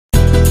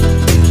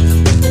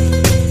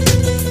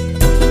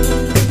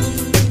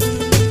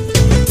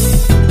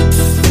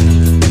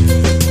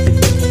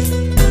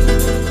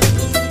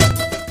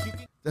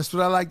That's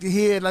what I like to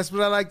hear. That's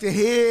what I like to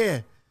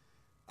hear.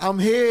 I'm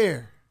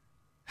here.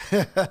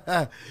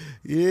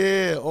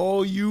 Yeah,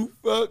 all you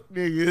fuck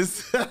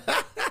niggas.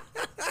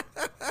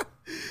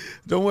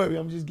 Don't worry,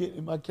 I'm just getting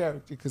in my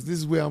character because this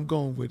is where I'm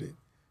going with it.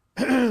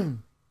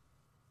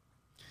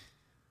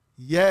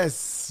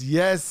 Yes.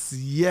 This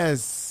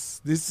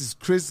is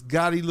Chris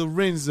Gotti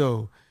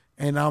Lorenzo,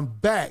 and I'm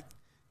back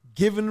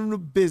giving them the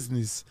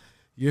business.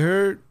 You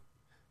heard?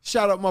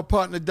 Shout out my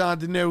partner Don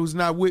De Niro, who's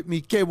not with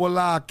me.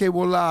 K-Walla,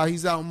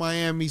 he's out in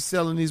Miami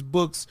selling his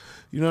books.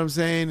 You know what I'm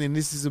saying? And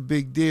this is a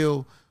big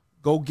deal.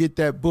 Go get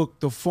that book,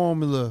 The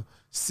Formula,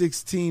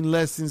 16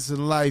 Lessons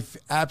in Life.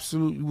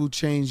 Absolutely will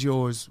change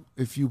yours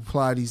if you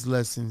apply these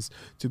lessons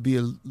to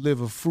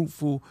live a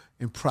fruitful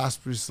and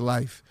prosperous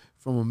life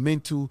from a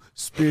mental,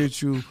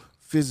 spiritual,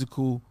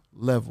 physical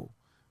level.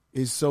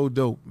 It's so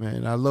dope,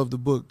 man. I love the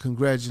book.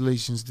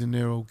 Congratulations, De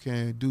Niro.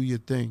 Can do your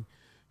thing.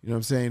 You know what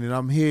I'm saying? And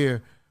I'm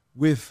here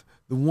with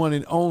the one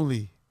and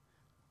only.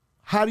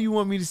 How do you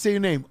want me to say your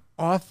name?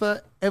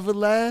 Arthur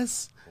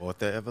Everlazt?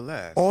 Arthur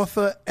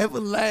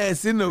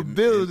Everlazt in the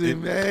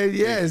building, man.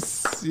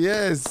 Yes.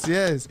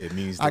 It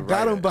means I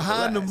got him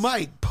behind the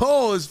mic.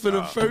 Pause for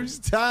the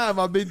first time.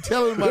 I've been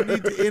telling him I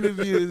need to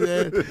interview his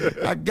ass.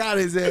 I got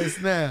his ass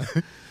now.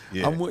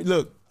 Yeah.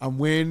 I'm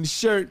wearing the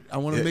shirt. I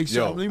want to make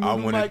sure. Let me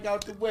move the mic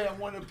out the way. I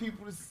want the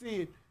people to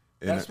see it.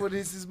 That's what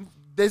this is.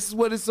 This is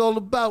what it's all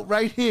about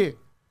right here.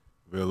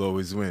 Real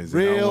always wins.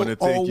 Real I want to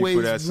thank you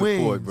for that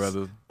support, wins.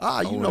 brother.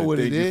 You know what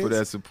it is. Thank you for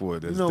that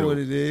support. That's dope. What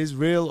it is.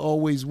 Real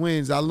always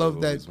wins. I love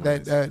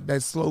that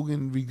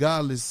slogan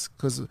regardless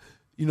because,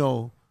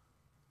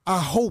 I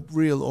hope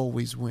real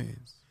always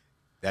wins.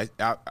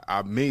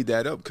 I made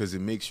that up because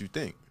it makes you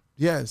think.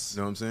 Yes.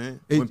 You know what I'm saying?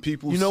 When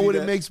people see what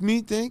that, it makes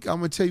me think? I'm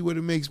going to tell you what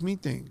it makes me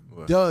think.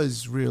 What?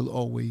 Does real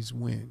always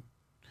win?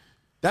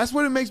 That's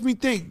what it makes me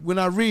think when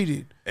I read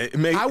it.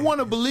 I want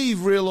to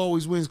believe real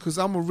always wins because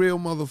I'm a real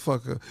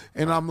motherfucker.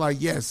 And I'm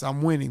like, yes,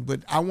 I'm winning.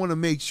 But I want to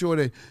make sure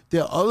that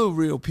there are other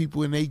real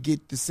people and they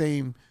get the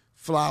same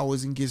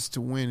flowers and gets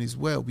to win as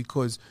well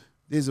because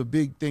there's a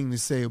big thing to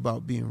say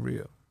about being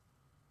real.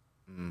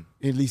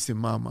 At least in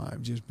my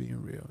mind, just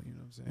being real. You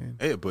know what I'm saying?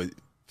 Yeah, but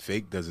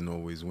fake doesn't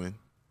always win.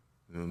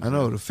 You know what I'm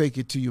saying? saying? The fake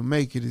it till you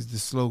make it is the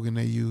slogan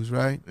they use,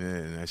 right? Yeah,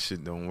 and that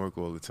shit don't work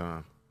all the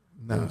time.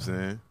 You know what I'm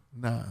saying?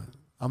 Nah.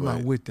 I'm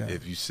not with that.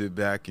 If you sit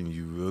back and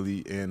you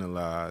really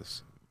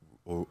analyze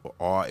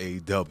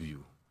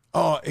R-A-W.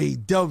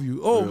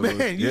 R-A-W. Oh,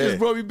 man, you just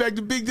brought me back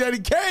to Big Daddy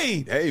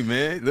Kane. Hey,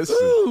 man, listen.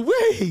 Ooh,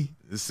 wait.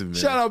 Listen, man.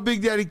 Shout out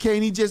Big Daddy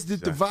Kane. He just did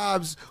the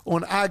vibes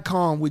on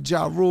Icon with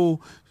Ja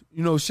Rule.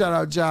 Shout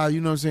out Ja. You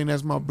know what I'm saying?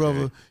 That's my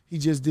brother. Okay. He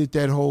just did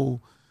that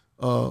whole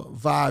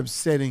vibe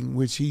setting,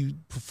 which he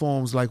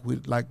performs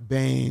with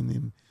band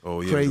and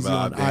crazy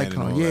on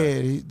Icon.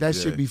 That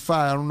should be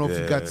fire. I don't know if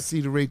you got to see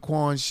the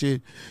Raekwon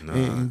shit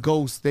and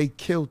Ghost. They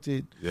killed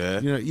it. Yeah.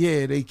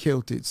 They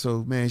killed it.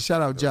 So, man,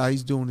 shout out Ja.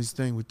 He's doing his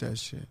thing with that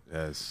shit.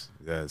 Yes.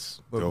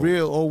 But dope.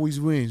 Real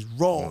always wins.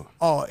 Raw,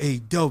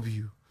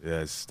 R-A-W.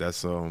 Yes,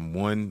 that's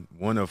one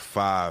of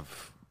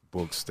 5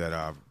 books that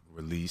I've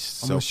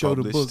released. I'm going to show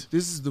the book.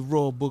 This is the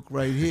raw book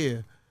right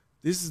here.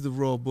 This is the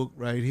raw book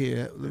right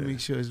here. Let me make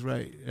sure it's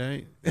right.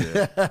 Yeah.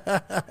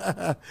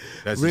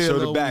 That's to show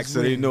the back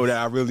so they know that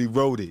I really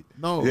wrote it.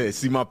 No. Yeah,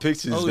 see my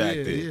pictures back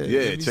there.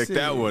 Yeah, check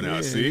that one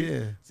out. See?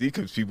 Yeah. See,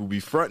 because people be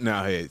fronting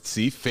out here.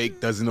 See,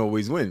 fake doesn't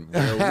always win.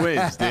 Real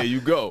wins. There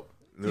you go.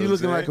 You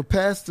looking like a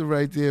pastor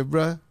right there,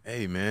 bruh.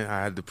 Hey, man,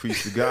 I had to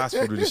preach the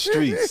gospel to the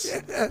streets.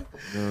 You know what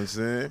I'm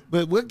saying?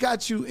 But what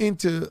got you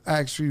into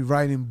actually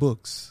writing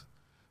books?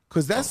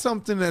 Because that's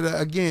something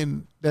that,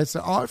 again, that's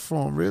an art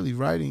form, really.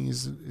 Writing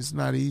is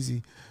not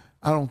easy.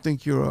 I don't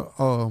think you're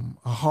a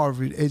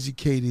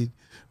Harvard-educated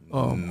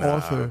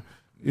author.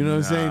 You know what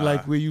I'm saying?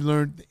 Like where you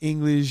learned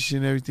English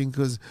and everything.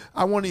 Because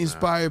I want to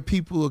inspire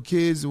people or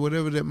kids or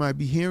whatever that might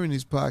be hearing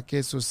this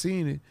podcast or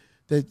seeing it,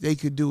 that they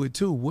could do it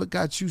too. What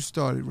got you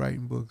started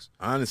writing books?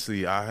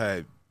 Honestly,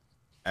 I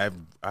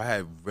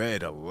had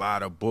read a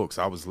lot of books.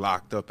 I was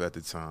locked up at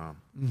the time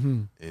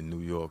in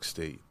New York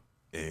State.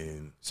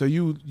 And so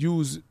you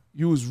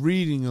was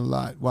reading a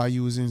lot while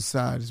you was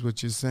inside, is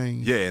what you're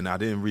saying. Yeah, and I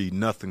didn't read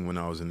nothing when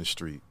I was in the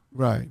street.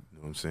 Right. You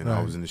know what I'm saying? Right.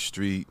 I was in the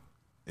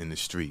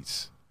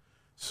streets.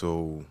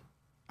 So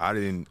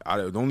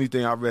the only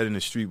thing I read in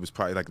the street was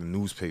probably like the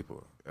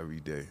newspaper every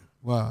day.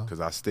 Wow. Because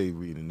I stayed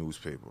reading the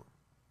newspaper.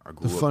 I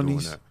grew up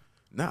funnies? Doing that.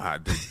 Nah,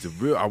 the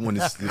real, I want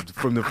to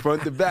from the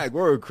front to back.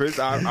 Word, Chris.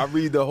 I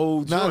read the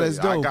whole joint. Nah, that's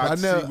dope. I got to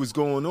see what's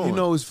going on. You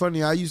know, it's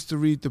funny. I used to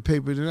read the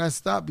paper, then I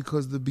stopped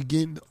because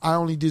I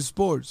only did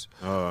sports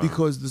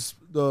because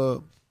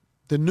the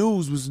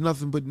news was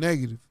nothing but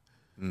negative,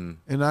 and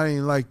I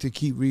didn't like to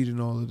keep reading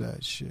all of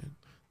that shit.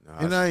 Nah,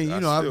 and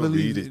I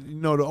believe it. You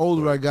know, the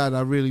older I got,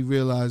 I really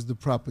realized the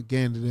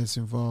propaganda that's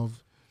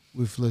involved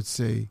with, let's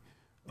say,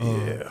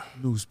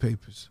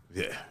 newspapers.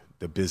 Yeah.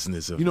 The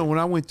business of when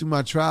I went through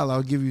my trial,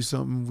 I'll give you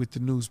something with the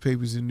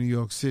newspapers in New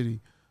York City.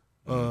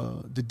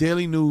 The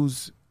Daily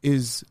News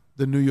is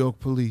the New York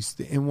police.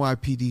 The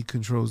NYPD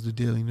controls the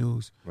Daily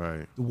News.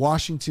 Right. The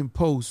Washington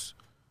Post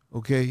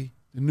okay?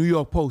 The New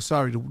York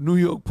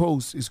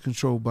Post is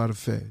controlled by the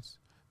feds.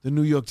 The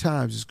New York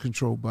Times is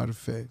controlled by the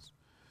feds.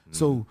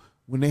 So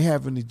when they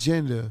have an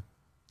agenda,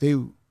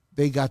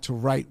 they got to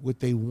write what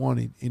they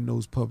wanted in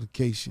those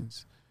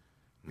publications,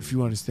 if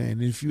you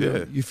understand. And if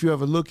you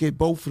ever look at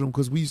both of them,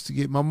 because we used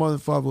to my mother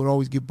and father would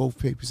always get both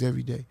papers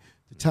every day,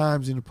 the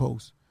Times and the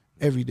Post,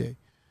 every day.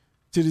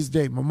 To this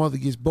day, my mother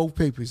gets both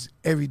papers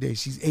every day.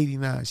 She's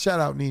 89. Shout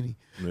out, Nene.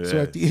 Yeah, so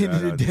at the end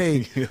of the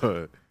day,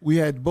 we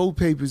had both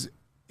papers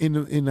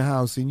in the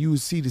house, and you would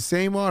see the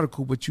same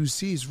article, but you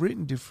see it's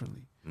written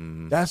differently.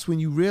 Mm-hmm. That's when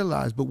you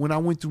realize. But when I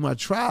went through my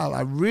trial,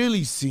 I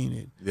really seen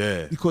it.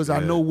 Yeah. Because I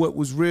know what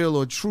was real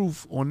or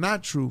truth or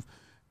not truth.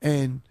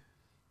 And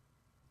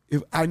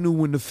if I knew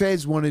when the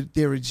feds wanted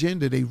their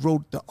agenda, they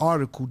wrote the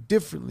article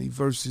differently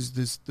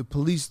versus the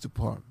police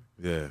department.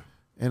 Yeah.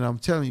 And I'm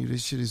telling you,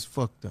 this shit is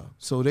fucked up.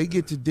 So they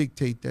get to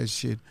dictate that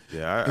shit.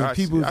 Yeah, if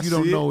you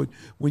don't know it,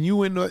 when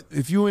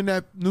if you in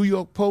that New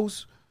York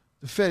Post,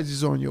 the feds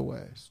is on your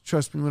ass.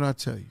 Trust me when I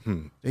tell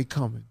you, they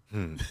coming.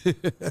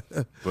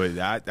 But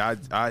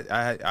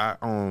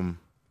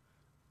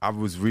I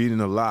was reading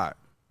a lot.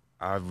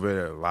 I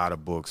read a lot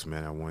of books,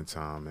 man, at one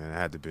time, man. I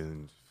had to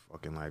been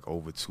fucking like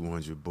over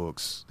 200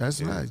 books. That's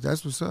nice.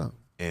 That's what's up.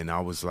 And I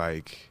was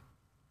like,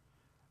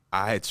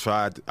 I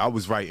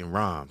was writing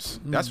rhymes.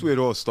 That's where it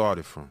all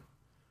started from.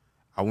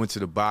 I went to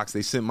the box.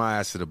 They sent my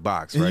ass to the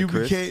box, right,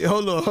 Chris?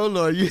 Hold on.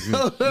 No,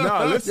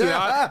 listen.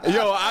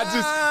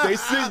 They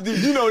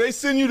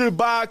send you to the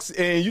box,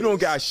 and you don't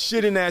got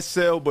shit in that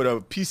cell but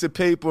a piece of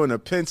paper and a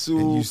pencil.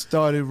 And you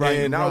started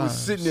writing And rhymes. I was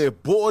sitting there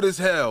bored as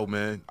hell,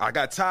 man. I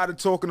got tired of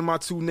talking to my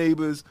two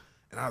neighbors,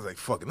 and I was like,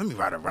 fuck it, let me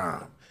write a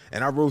rhyme.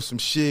 And I wrote some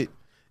shit,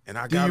 and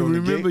I got on the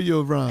game. Do you remember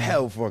your rhyme?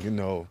 Hell fucking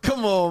no.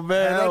 Come on,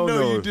 man. I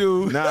know you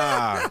do.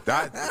 Nah,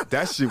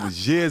 that shit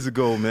was years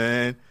ago,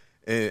 man.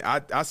 And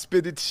I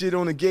spit it shit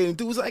on the gate, and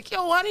dude was like,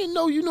 yo, I didn't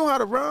know you know how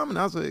to rhyme. And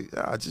I was like,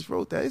 I just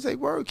wrote that. He's like,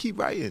 word, keep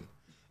writing.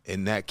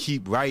 And that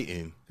keep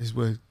writing is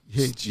what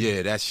hit you.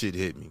 Yeah, that shit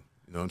hit me.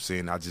 You know what I'm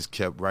saying? I just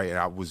kept writing.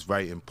 I was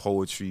writing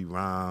poetry,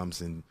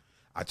 rhymes, and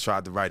I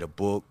tried to write a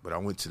book, but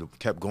I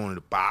kept going to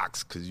the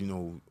box because,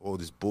 all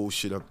this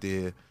bullshit up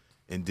there.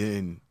 And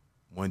then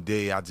one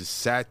day I just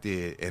sat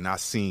there and I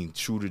seen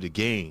True to the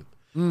Game.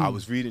 I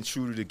was reading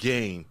True to the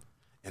Game,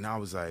 and I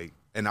was like,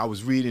 and I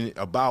was reading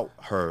about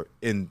her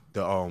in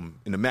the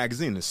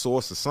magazine, The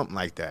Source or something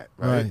like that,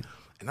 right?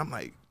 And I'm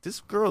like, this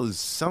girl is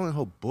selling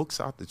her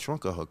books out the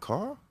trunk of her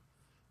car?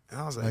 And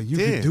I was like, you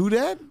can do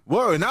that?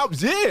 Word, and I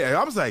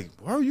was like,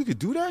 word, you could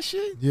do that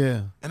shit?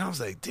 Yeah. And I was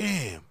like,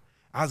 damn.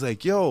 I was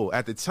like, yo,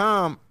 at the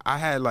time, I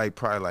had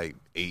probably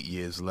 8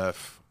 years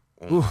left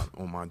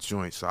on my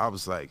joint. So I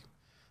was like,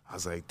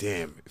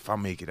 damn, if I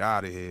make it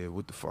out of here,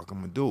 what the fuck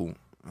I'm gonna do?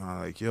 And I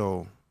was like,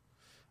 yo,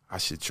 I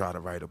should try to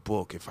write a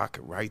book. If I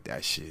could write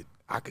that shit,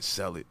 I could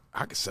sell it.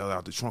 I could sell it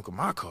out the trunk of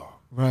my car.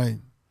 Right.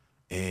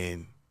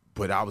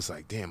 But I was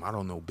like, damn, I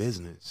don't know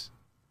business.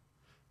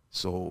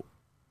 So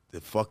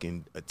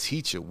a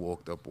teacher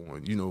walked up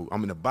on,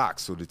 I'm in a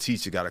box, so the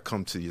teacher got to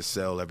come to your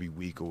cell every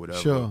week or whatever.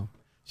 Sure.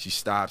 She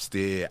stops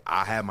there.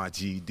 I had my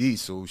GED,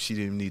 so she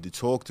didn't need to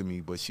talk to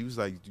me, but she was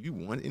like, do you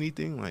want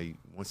anything? Like,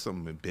 want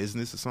something in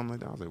business or something like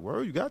that? I was like,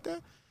 word, you got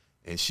that?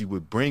 And she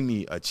would bring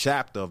me a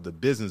chapter of the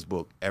business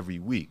book every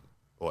week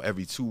or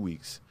every 2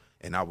 weeks,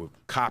 and I would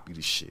copy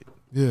the shit.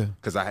 Yeah.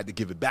 Because I had to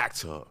give it back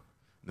to her.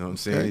 You know what I'm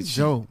saying?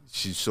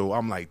 So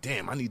I'm like,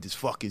 damn, I need this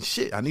fucking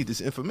shit. I need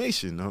this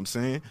information. You know what I'm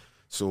saying?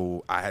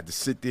 So I had to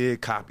sit there,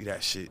 copy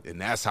that shit,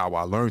 and that's how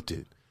I learned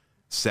it.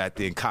 Sat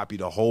there and copied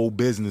the whole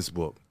business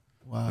book.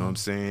 Wow. You know what I'm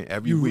saying?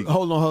 Every week.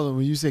 Hold on.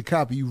 When you say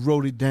copy, you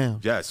wrote it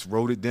down. Yes,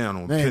 wrote it down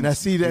on Man, I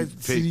see that.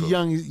 See the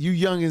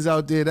youngins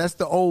out there. That's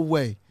the old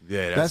way.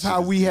 Yeah, that's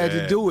how we had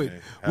to do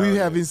it. We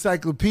have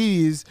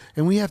encyclopedias,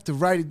 and we have to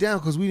write it down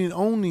because we didn't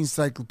own the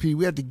encyclopedia.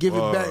 We had to give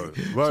it back.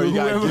 Well, you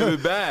got to give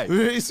it back.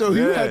 So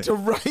you had to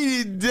write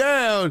it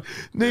down.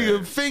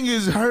 Nigga,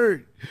 fingers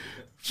hurt.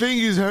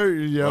 Fingers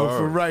hurt,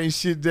 for writing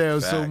shit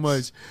down so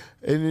much.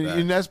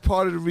 And that's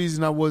part of the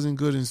reason I wasn't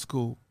good in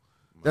school.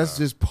 That's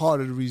just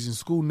part of the reason.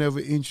 School never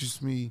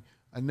interested me.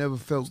 I never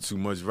felt too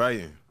much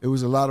writing. It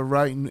was a lot of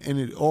writing, and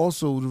it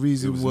also the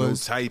reason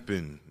was no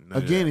typing.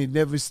 Again, it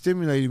never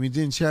stimulated me. It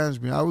didn't challenge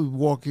me. I would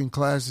walk in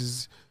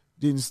classes,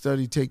 didn't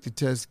study, take the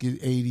test,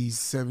 get 80s,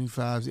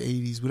 75s,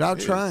 80s without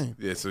trying.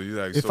 Yeah, so you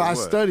like, if I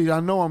studied, I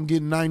know I'm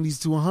getting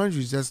 90s to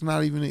 100s. That's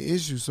not even an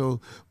issue.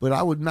 So, but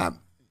I would not.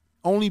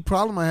 Only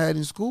problem I had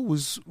in school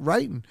was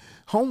writing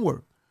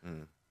homework.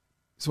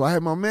 So I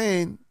had my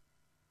man,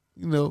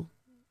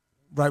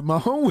 write my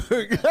homework.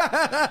 You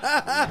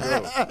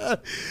know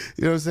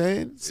what I'm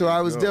saying? So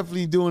I was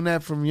definitely doing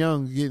that from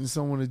young, getting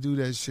someone to do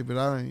that shit.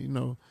 But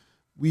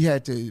we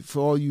had to, for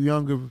all you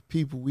younger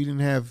people, we didn't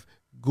have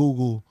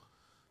Google.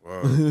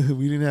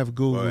 We didn't have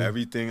Google. Well,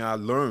 everything I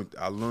learned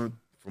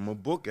from a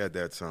book at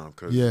that time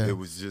because it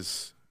was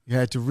just. You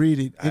had to read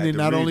it. And then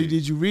not only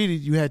did you read it,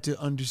 you had to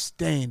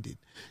understand it.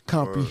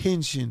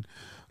 Comprehension.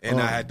 And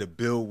I had to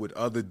build with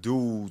other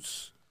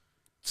dudes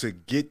to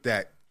get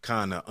that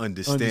kind of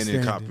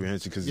understanding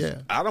comprehension, because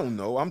I don't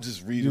know. I'm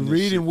just reading. You're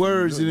reading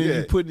words, and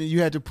then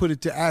you had to put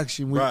it to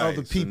action with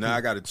other people. So now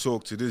I got to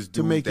talk to this dude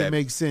to make it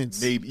make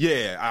sense. Maybe,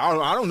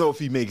 I don't know if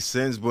he makes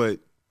sense, but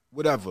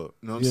whatever. You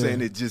know what I'm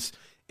saying?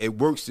 It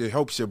works. It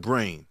helps your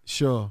brain.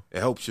 Sure. It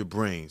helps your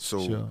brain.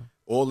 So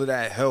all of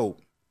that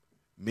help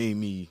made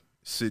me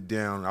sit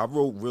down. I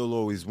wrote Real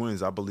Always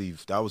Wins. I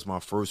believe that was my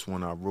first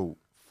one I wrote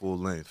full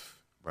length.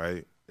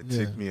 Right. It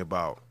took me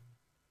about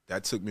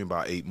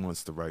 8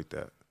 months to write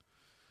that.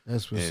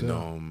 That's what's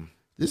up.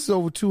 This is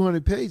over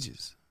 200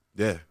 pages.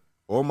 Yeah.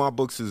 All my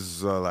books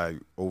is like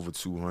over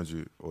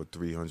 200 or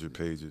 300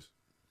 pages.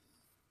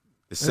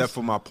 Except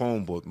for my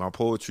poem book. My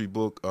poetry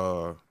book.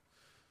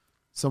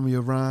 Some of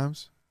your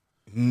rhymes?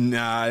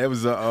 Nah, it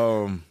was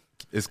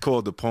it's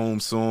called The Poem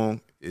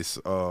Song. It's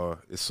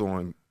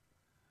on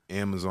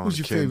Amazon. Who's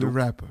your Kindle. favorite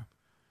rapper?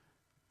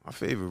 My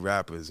favorite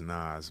rapper is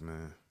Nas,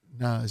 man.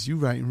 Nas, you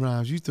writing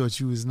rhymes. You thought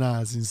you was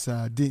Nas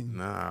inside, didn't you?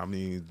 Nah, I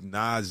mean,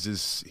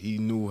 Nas he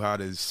knew how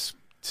to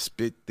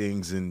spit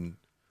things in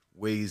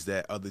ways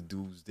that other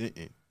dudes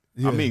didn't.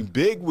 Yeah. I mean,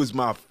 Big was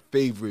my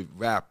favorite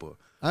rapper.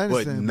 I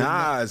understand, but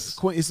Nas...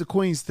 it's a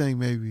Queens thing,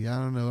 maybe. I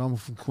don't know. I'm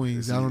from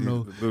Queens. I don't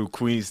know. A little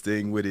Queens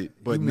thing with it.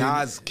 But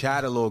Nas'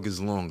 catalog is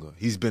longer.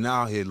 He's been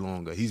out here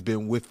longer. He's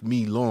been with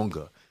me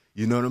longer.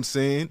 You know what I'm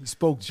saying? He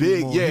spoke to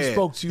you more. He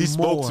spoke to you more. He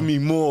spoke to me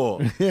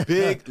more.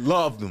 Big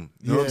loved him.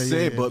 You know what I'm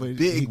saying? But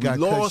Big, he got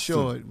lost cut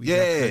short. him.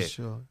 Got cut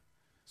short.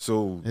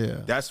 So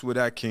that's where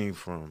that came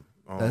from.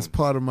 That's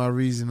part of my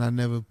reason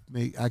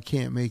I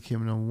can't make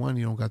him number one.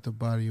 He don't got the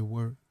body of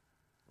work.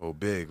 Oh,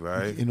 Big,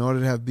 right? In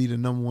order to be the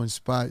number one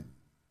spot,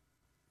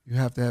 you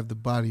have to have the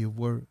body of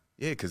work.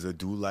 Yeah, because a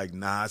dude like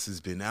Nas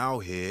has been out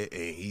here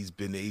and he's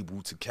been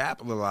able to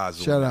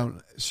capitalize on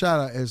that.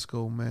 Shout out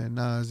Esco, man,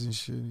 Nas and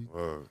shit.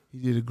 He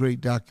did a great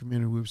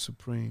documentary with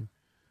Supreme.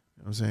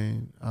 You know what I'm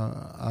saying?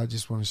 I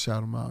just want to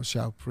shout him out.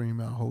 Shout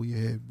Preem out. Hold your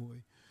head,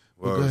 boy.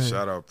 Well,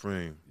 shout out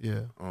Preem.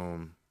 Yeah.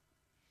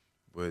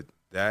 But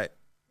that,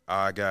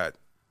 I got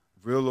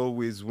Real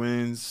Always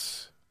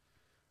Wins.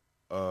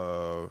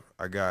 I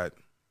got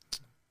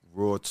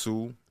Raw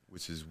 2,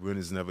 which is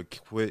Winners Never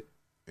Quit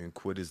and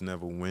Quitters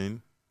Never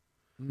Win.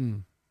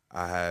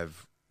 I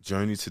have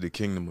Journey to the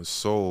Kingdom of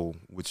Soul,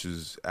 which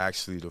is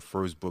actually the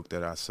first book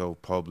that I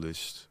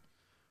self-published.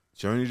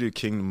 Journey to the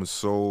Kingdom of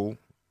Soul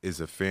is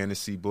a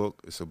fantasy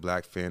book. It's a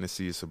black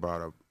fantasy. It's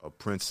about a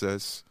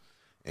princess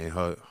and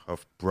her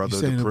brother,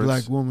 you saying the prince. A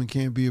black woman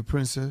can't be a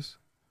princess?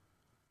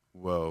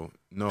 Well,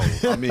 no.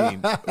 I mean,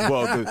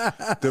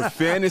 the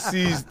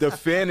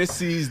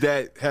fantasies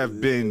that have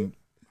been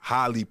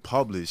highly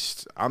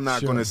published. I'm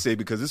not going to say,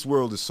 because this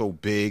world is so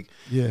big.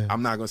 Yeah.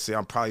 I'm not going to say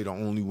I'm probably the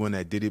only one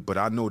that did it, but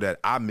I know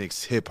that I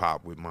mixed hip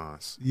hop with mine.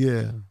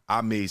 Yeah.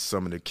 I made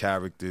some of the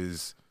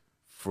characters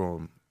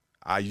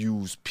I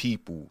used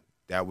people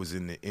that was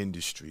in the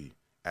industry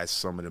as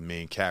some of the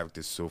main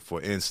characters. So,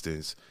 for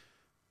instance,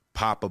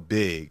 Papa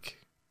Big.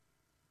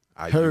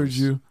 Heard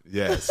you.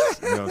 Yes.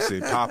 You know what I'm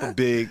saying? Papa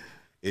Big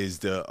is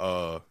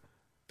the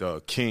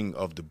king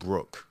of the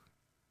Brook.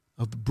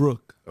 Of the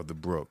Brook. Of the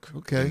Brook.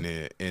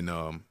 Okay. And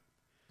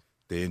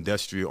the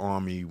industrial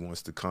army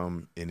wants to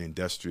come and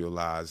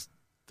industrialize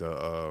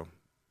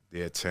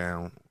their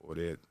town or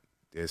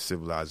their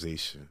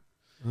civilization.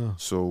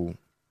 So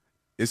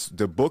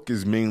the book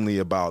is mainly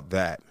about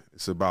that.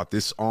 It's about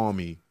this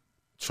army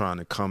trying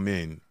to come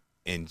in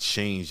and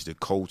change the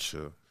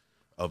culture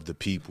of the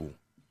people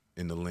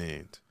in the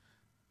land.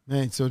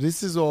 Man, so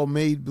this is all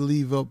made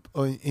believe up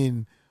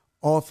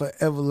off of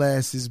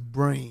Everlast's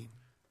brain.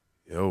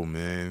 Yo,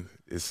 man,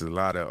 it's a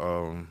lot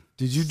of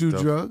Did you do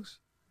drugs?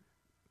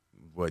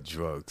 What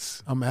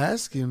drugs? I'm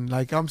asking.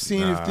 Like, I'm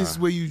seeing if this is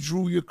where you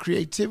drew your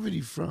creativity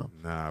from.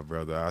 Nah,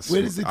 brother.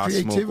 Where does the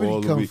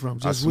creativity come from?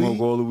 Just I smoke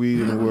all the weed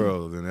in the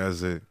world, and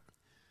that's it.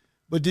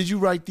 But did you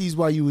write these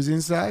while you was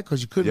inside?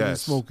 Because you couldn't be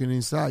smoking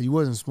inside. You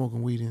wasn't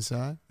smoking weed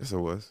inside. Yes, I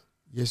was.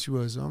 Yes, you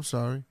was. I'm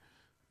sorry.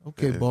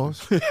 Okay,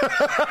 boss.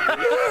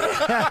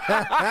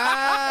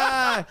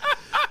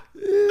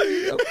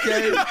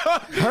 Okay,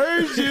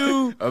 heard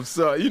you. I'm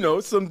sorry. You know,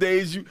 some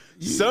days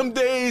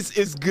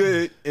it's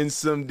good, and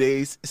some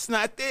days it's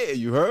not there.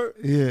 You heard?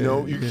 Yeah. You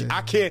know,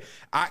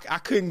 I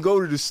couldn't go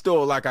to the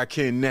store like I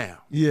can now.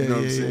 Yeah. You know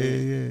what I'm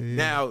saying? Yeah.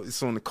 Now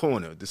it's on the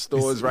corner. The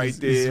store is right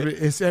there.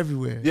 It's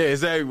everywhere. Yeah,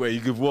 it's everywhere.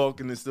 You could walk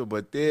in the store,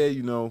 but there,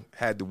 you know,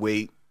 had to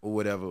wait or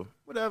whatever.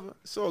 Whatever.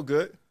 It's all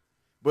good.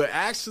 But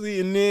actually,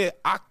 in there,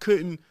 I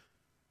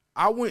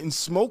wasn't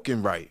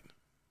smoking right.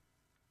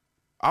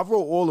 I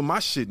wrote all of my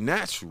shit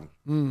natural.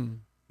 You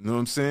know what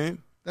I'm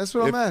saying? That's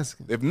what I'm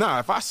asking.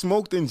 If I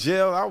smoked in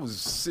jail, I was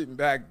sitting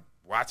back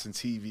watching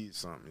TV or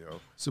something,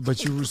 yo.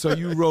 So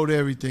you wrote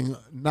everything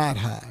not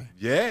high.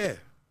 Yeah,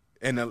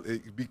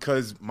 and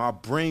because my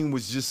brain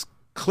was just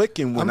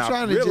clicking when I realized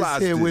I'm trying to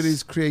just hear where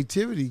this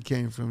creativity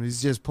came from.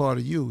 It's just part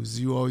of you. Has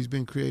you always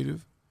been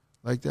creative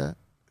like that?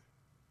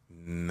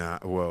 Nah.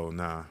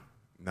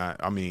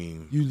 I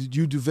mean,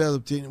 you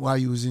developed it while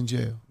you was in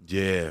jail.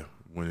 Yeah.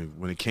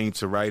 When it came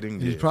to writing,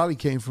 it probably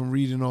came from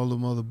reading all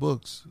them other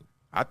books.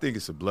 I think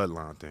it's a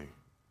bloodline thing.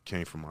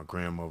 came from my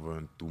grandmother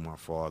and through my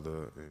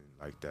father and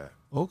like that.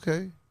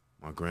 Okay.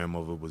 My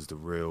grandmother was the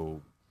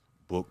real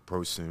book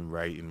person,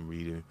 writing,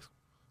 reading.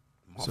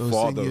 My So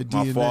it's in your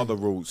DNA. father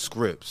wrote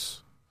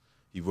scripts.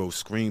 He wrote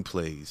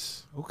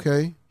screenplays.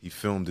 Okay. He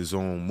filmed his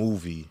own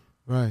movie.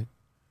 Right.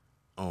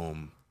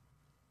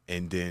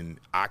 And then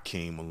I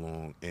came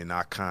along and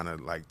I kind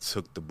of like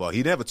took the ball.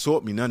 He never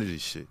taught me none of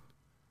this shit.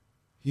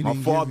 My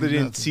father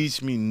didn't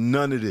teach me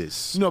none of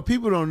this. You know,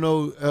 people don't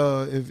know,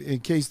 if in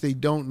case they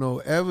don't know,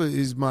 Ever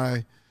is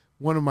one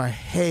of my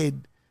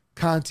head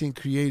content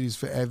creators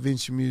for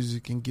Adventure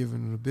Music and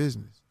Giving Him the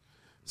Business.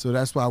 So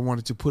that's why I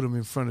wanted to put him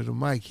in front of the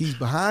mic. He's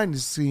behind the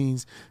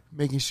scenes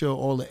making sure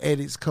all the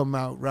edits come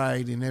out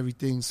right and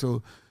everything.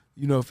 So,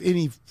 you know, if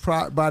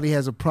anybody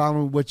has a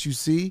problem with what you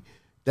see,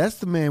 that's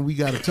the man we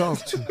got to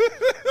talk to.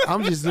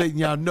 I'm just letting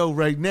y'all know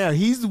right now.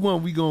 He's the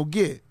one we gonna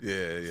get.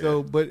 Yeah.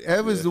 So, but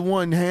Ever's the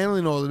one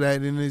handling all of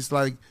that, and it's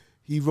like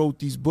he wrote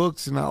these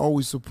books, and I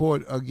always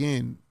support,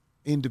 again,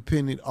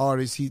 independent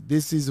artists.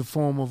 This is a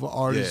form of an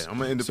artist. Yeah,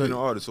 I'm an independent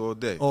artist all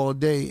day. All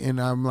day,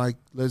 and I'm like,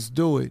 let's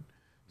do it.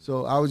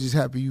 So I was just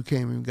happy you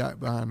came and got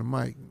behind the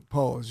mic.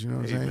 Pause. You know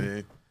what I'm saying?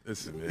 Man,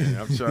 listen,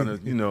 man. I'm trying to,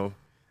 you know,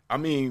 I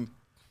mean,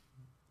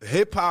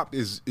 hip hop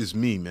is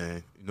me,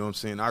 man. You know what I'm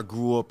saying? I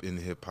grew up in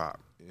hip hop,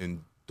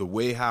 and the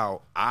way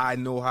how I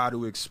know how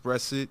to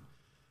express it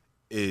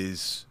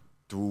is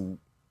through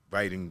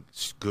writing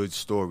good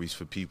stories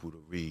for people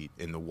to read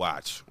and to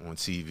watch on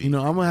TV. You know,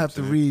 I'm going to have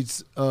to read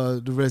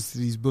the rest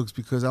of these books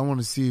because I want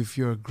to see if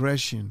your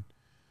aggression,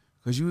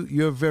 because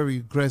you're a very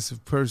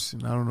aggressive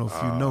person. I don't know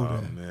if you know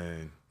that.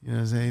 Man. You know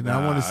what I'm saying?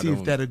 I want to see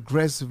if that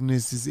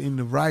aggressiveness is in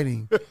the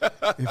writing,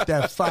 if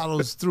that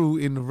follows through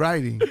in the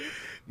writing.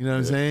 You know what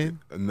I'm saying?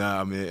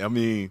 Nah, man. I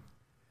mean,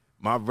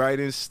 my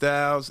writing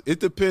styles,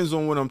 it depends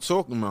on what I'm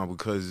talking about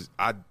because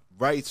I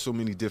write so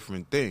many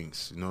different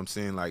things. You know what I'm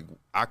saying? Like,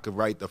 I could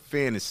write a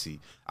fantasy.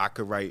 I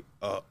could write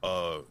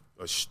a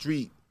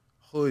street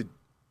hood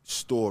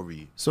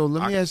story. So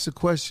let me ask you a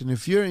question.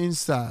 If you're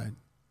inside,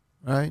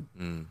 right,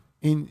 and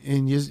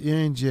you're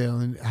in jail,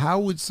 and how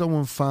would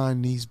someone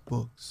find these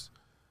books?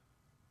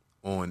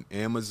 On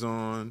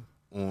Amazon,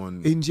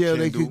 on in jail,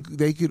 Kindle.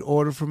 they could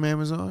order from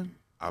Amazon?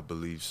 I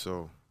believe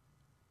so.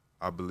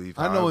 I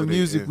know in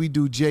music we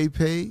do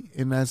JPay,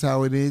 and that's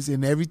how it is.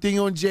 And everything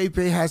on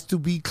JPay has to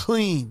be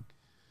clean,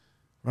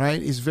 right?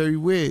 It's very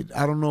weird.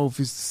 I don't know if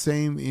it's the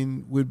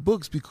same with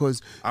books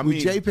because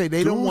with JPay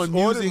they don't want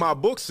music. Ordered my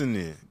books in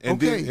there, and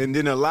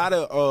then a lot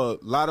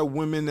of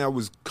women that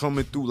was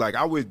coming through. Like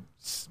I would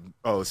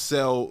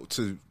sell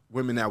to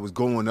women that was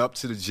going up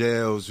to the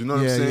jails. You know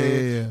what I'm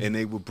saying? Yeah. And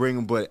they would bring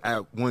them. But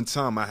at one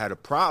time I had a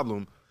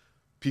problem.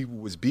 People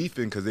was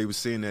beefing because they were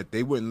saying that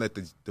they wouldn't let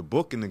the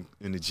book in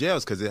the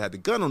jails because it had the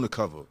gun on the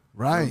cover.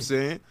 Right. You know what I'm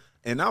saying?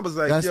 And I was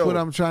like, that's what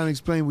I'm trying to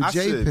explain with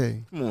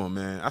JPay. Come on,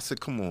 man. I said,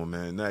 come on,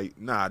 man. Like,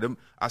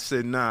 I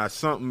said,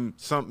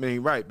 something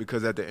ain't right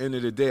because at the end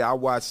of the day, I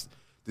watched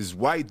this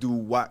white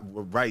dude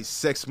write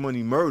Sex,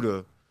 Money,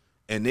 Murder,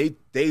 and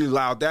they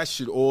allowed that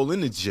shit all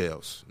in the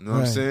jails. You know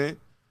what I'm saying?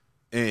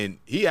 And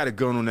he had a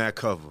gun on that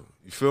cover.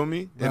 You feel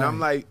me? Right. And I'm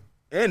like,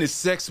 and it's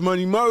Sex,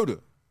 Money, Murder.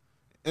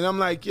 And I'm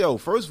like, yo,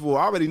 first of all,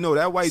 I already know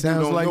that white dude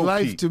don't like know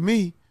life Pete. To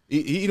me.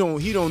 He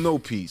don't know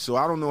Pete, so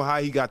I don't know how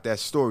he got that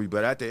story.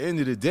 But at the end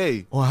of the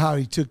day, or how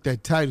he took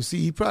that title.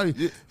 See,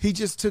 he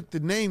just took the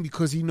name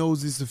because he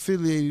knows it's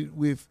affiliated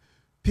with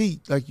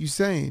Pete, like you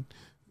saying.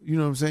 You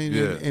know what I'm saying?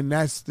 Yeah. And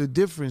that's the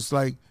difference.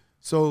 Like,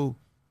 so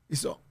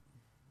it's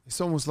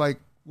almost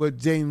like what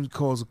James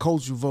calls a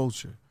culture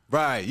vulture.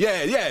 Right?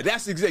 Yeah.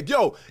 That's exact.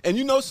 Yo, and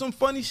you know some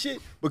funny shit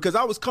because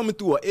I was coming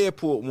through an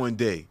airport one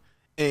day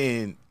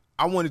and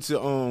I wanted to,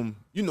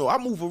 I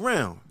move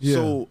around. Yeah.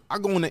 So I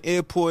go in the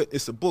airport.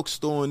 It's a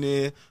bookstore in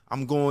there.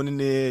 I'm going in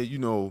there,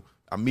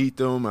 I meet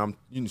them. I'm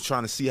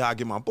trying to see how I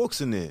get my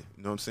books in there.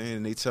 You know what I'm saying?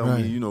 And they tell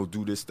me,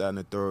 do this, that, and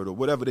the third, or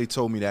whatever they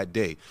told me that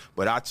day.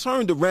 But I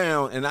turned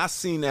around and I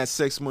seen that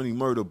Sex, Money,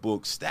 Murder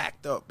book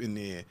stacked up in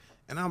there.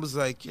 And I was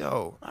like,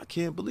 yo, I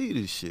can't believe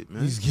this shit,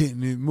 man. He's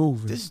getting it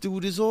moving. This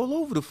dude is all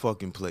over the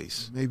fucking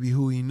place. Maybe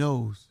who he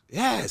knows.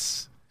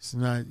 Yes. It's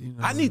not,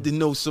 I need to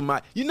know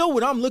somebody. You know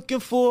what I'm looking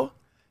for?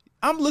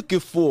 I'm looking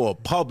for a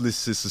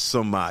publicist or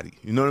somebody.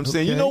 You know what I'm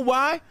saying? You know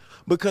why?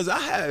 Because I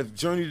have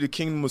Journey to the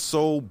Kingdom of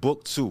Soul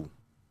book 2.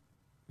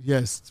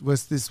 Yes.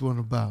 What's this one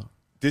about?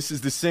 This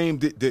is the same.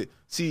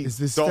 See, is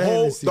this the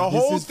fantasy?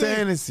 whole This is thing,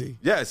 fantasy.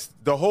 Yes,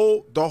 the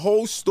whole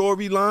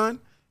storyline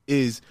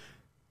is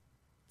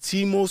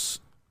Timos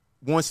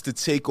wants to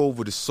take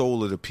over the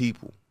soul of the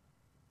people.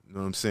 You know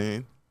what I'm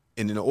saying?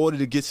 And in order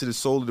to get to the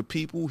soul of the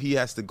people, he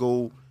has to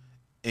go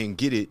and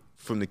get it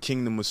from the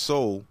Kingdom of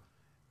Soul.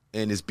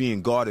 And it's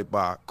being guarded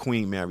by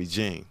Queen Mary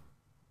Jane.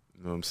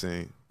 You know what I'm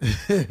saying?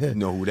 You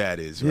know who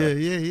that is, right?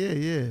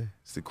 Yeah.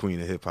 It's the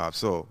queen of hip-hop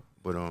soul.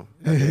 But at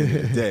the end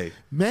of the day,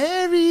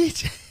 Mary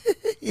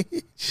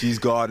she's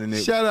guarding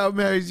it. Shout out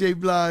Mary J.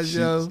 Blige,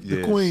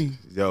 the queen.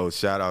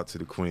 Shout out to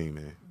the queen,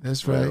 man.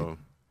 That's right.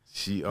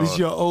 This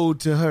your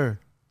ode to her.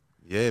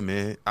 Yeah,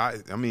 man.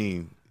 I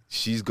mean,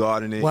 She's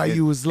guarding it. While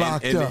you was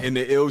locked up. And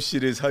the ill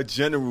shit is her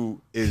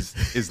general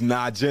is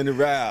not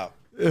general.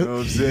 You know what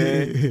I'm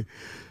saying?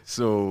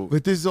 So,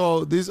 but this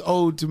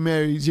ode to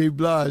Mary J.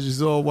 Blige is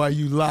all while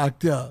you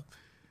locked up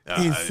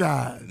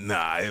inside.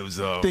 It was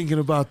thinking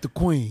about the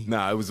queen.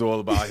 It was all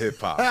about hip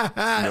hop. You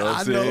know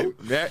what I'm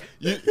saying?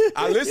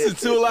 I listen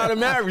to a lot of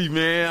Mary,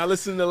 man. I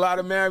listen to a lot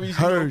of Mary.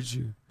 Heard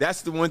you.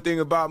 That's the one thing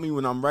about me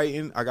when I'm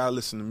writing. I gotta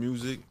listen to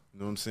music. You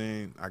know what I'm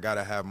saying? I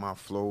gotta have my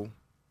flow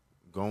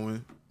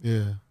going. Yeah.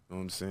 You know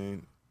what I'm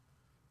saying?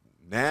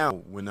 Now,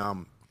 when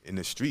I'm in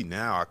the street,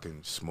 now I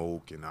can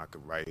smoke and I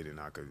can write and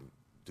I can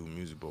do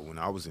music. But when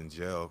I was in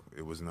jail,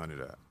 it was none of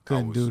that.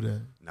 Couldn't do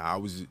that.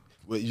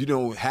 Well, you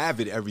don't have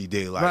it every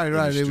day like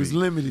right. It was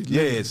limited.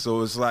 Yeah,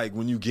 so it's like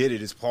when you get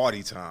it, it's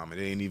party time.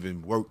 It ain't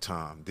even work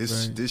time.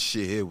 This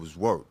shit here was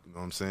work. You know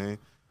what I'm saying?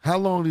 How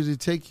long did it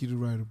take you to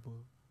write a book?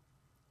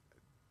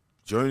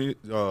 Journey,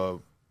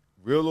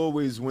 Real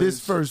Always Wins. This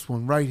first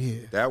one right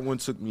here. That one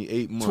took me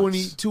 8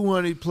 months.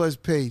 200 plus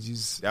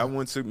pages. That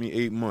one took me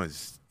 8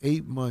 months.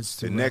 8 months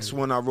to The next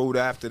one I wrote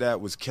after that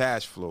was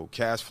Cash Flow.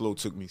 Cash Flow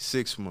took me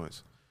 6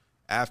 months.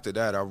 After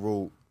that, I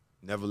wrote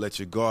Never Let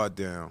Your Guard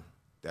Down.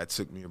 That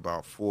took me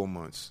about 4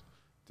 months.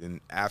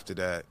 Then after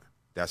that,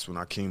 that's when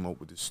I came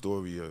up with the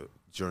story of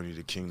Journey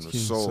to Kingdom of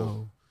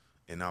Soul.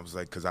 And I was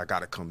like, because I got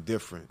to come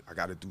different. I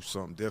got to do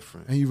something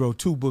different. And you wrote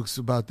 2 books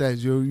about that.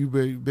 You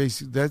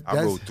basically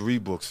I wrote 3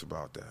 books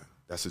about that.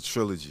 That's a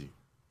trilogy.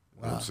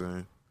 You know what I'm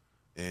saying?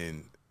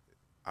 And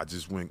I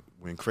just went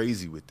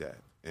crazy with that.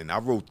 And I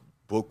wrote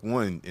book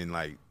 1 in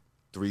like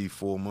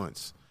 3-4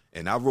 months.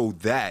 And I wrote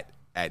that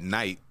at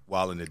night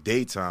while in the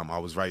daytime I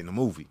was writing a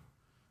movie.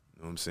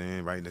 You know what I'm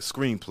saying? Writing a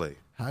screenplay.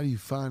 How do you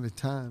find the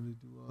time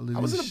to do all of this? I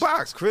was in the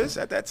box, Chris.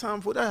 At that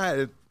time,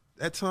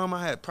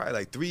 I had probably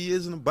like 3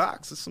 years in the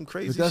box or some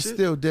crazy shit. But that's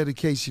still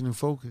dedication and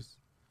focus.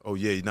 Oh,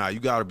 yeah. You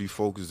got to be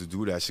focused to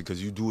do that shit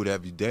because you do it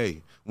every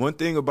day. One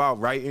thing about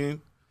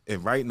writing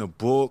and writing a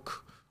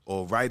book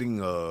or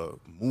writing a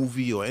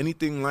movie or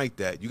anything like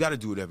that, you got to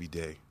do it every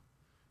day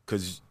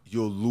because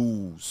you'll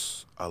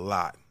lose a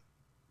lot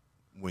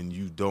when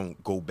you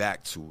don't go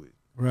back to it.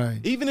 Right.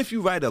 Even if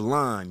you write a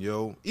line,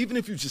 even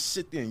if you just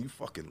sit there and you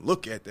fucking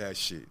look at that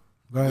shit,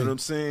 right. You know what I'm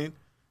saying?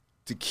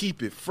 To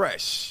keep it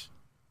fresh.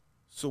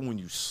 So when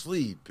you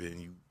sleep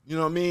and you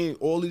know what I mean?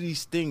 All of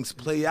these things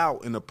play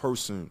out in a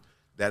person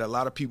that a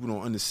lot of people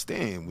don't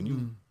understand. When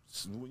you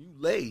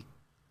lay,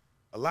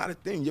 a lot of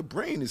things, your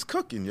brain is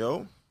cooking,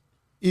 yo.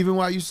 Even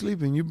while you're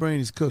sleeping, your brain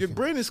is cooking. Your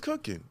brain is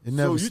cooking. It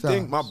never so you stops.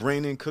 think my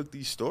brain didn't cook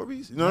these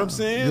stories? You know what I'm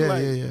saying?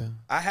 Yeah.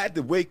 I had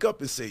to wake up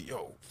and say,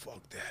 yo,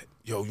 fuck that.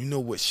 Yo, you know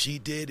what she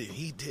did and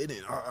he did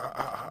and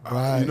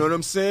right. You know what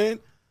I'm saying?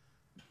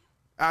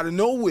 Out of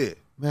nowhere.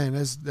 Man,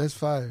 that's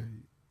fire.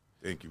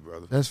 Thank you,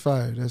 brother. That's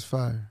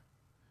fire.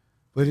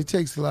 But it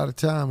takes a lot of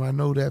time. I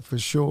know that for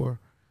sure.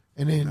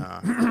 And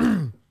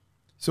then,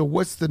 so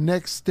what's the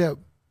next step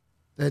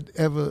that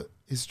Ever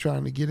is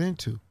trying to get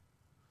into?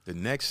 The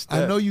next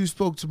step. I know you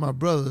spoke to my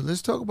brother.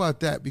 Let's talk about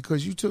that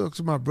because you talked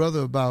to my brother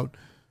about,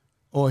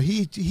 or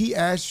he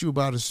asked you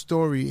about a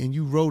story and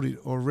you wrote it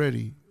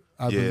already,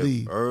 I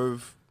believe.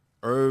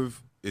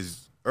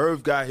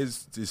 Irv got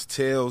his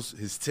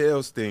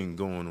tails thing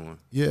going on.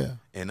 Yeah.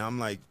 And I'm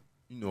like,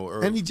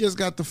 Irv. And he just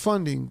got the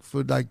funding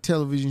for like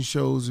television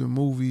shows and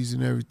movies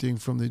and everything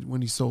from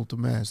when he sold to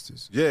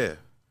Masters. Yeah.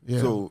 Yeah.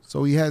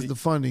 So he has the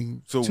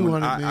funding. So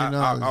 $200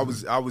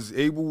 million. I was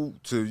able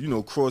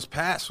to cross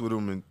paths with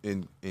him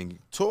and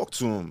talk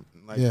to him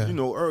like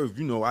Irv,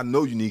 I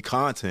know you need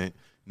content.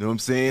 You know what I'm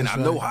saying? That's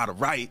I know how to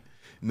write.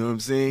 You know what I'm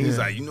saying? He's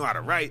like, you know how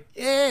to write?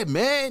 Yeah,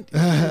 man.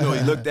 He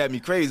looked at me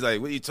crazy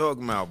like, what are you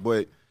talking about?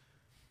 But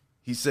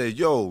he said,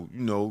 yo,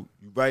 you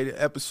write an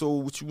episode,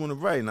 what you want to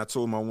write? And I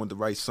told him I wanted to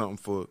write something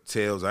for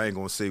Tales. I ain't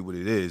going to say what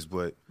it is,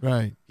 but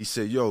right. He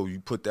said, yo,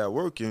 you put that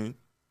work in,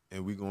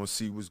 and we're going to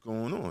see what's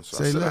going on. So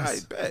say I said, less. all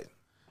right, bet.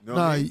 You know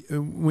what I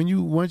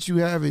mean? Once you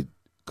have it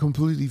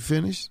completely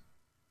finished,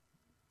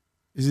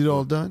 is it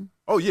all done?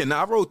 Oh, yeah,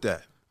 I wrote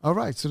that. All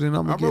right, so then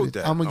I'm going to get it to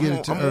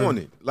Irv. I'm on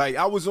it. Like,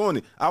 I was on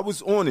it.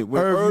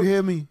 When Irv, you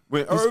hear me?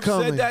 When Irv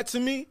said that to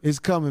me. It's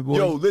coming, boy.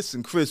 Yo,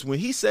 listen, Chris, when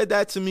he said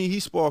that to me, he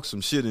sparked some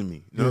shit in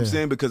me. You know what I'm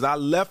saying? Because I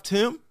left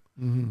him,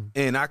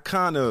 and I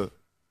kind of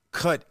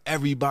cut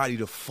everybody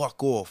the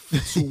fuck off for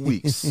 2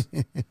 weeks.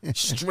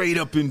 Straight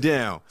up and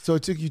down. So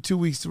it took you 2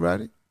 weeks to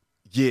write it?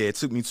 Yeah, it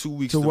took me 2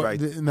 weeks to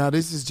write it. Now,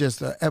 this is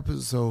just an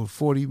episode,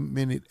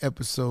 40-minute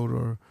episode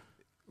or...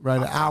 Right,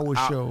 an hour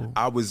show.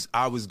 I was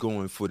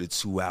going for the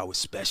 2-hour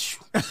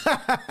special.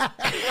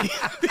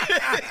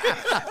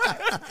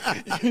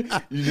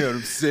 You know what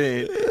I'm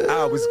saying?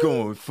 I was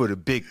going for the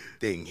big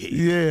thing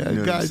here. Yeah, you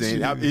know I got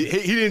you.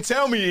 He didn't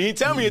tell me. He didn't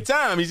tell me a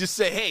time. He just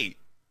said, "Hey,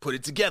 put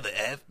it together,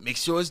 Ev. Make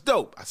sure it's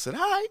dope." I said, "All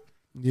right,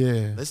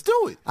 yeah, let's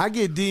do it." I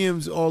get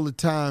DMs all the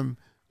time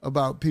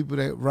about people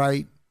that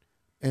write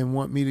and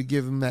want me to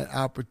give them that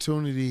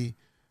opportunity.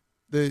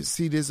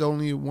 See, there's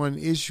only one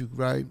issue,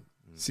 right?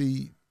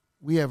 See.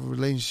 We have a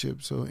relationship,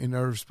 and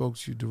Irv spoke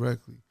to you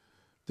directly.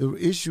 The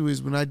issue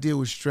is when I deal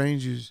with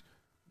strangers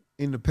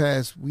in the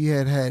past we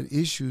had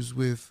issues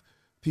with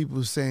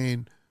people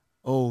saying,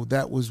 oh,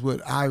 that was what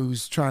I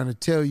was trying to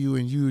tell you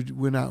and you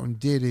went out and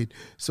did it.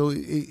 So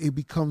it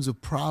becomes a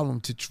problem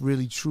to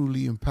really,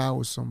 truly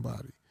empower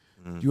somebody.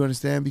 You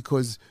understand?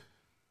 Because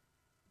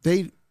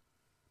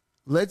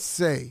let's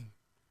say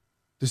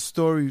the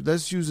story,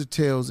 let's use a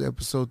Tales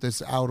episode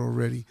that's out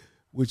already,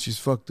 which is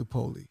Fuck the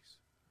Police.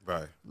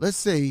 Right. Let's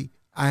say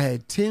I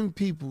had 10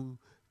 people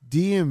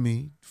DM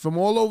me from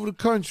all over the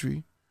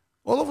country,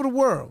 all over the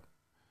world.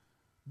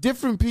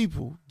 Different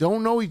people,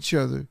 don't know each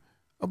other,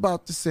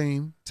 about the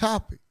same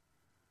topic.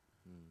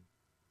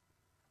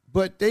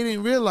 But they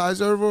didn't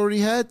realize Irv already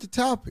had the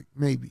topic,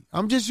 maybe.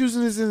 I'm just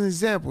using this as an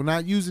example,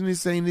 not using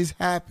this saying this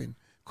happened,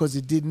 because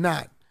it did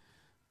not.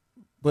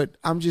 But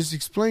I'm just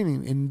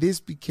explaining, and this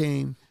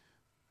became,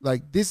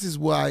 like, this is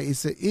why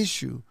it's an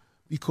issue,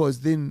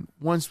 because then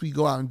once we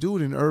go out and do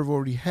it, and Irv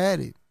already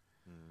had it,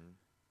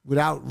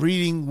 without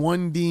reading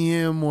one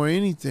DM or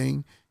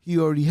anything, he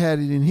already had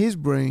it in his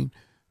brain.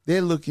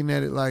 They're looking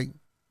at it like,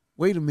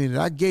 wait a minute,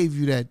 I gave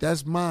you that.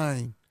 That's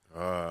mine.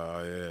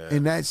 Yeah.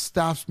 And that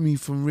stops me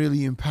from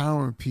really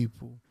empowering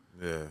people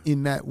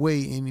in that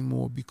way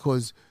anymore,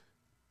 because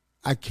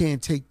I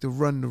can't take the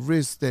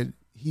risk that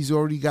he's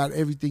already got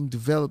everything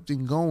developed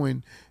and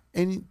going.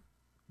 And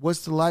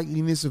what's the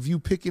likeliness of you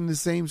picking the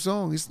same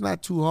song? It's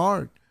not too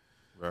hard.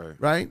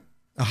 Right?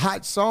 A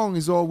hot song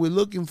is all we're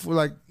looking for.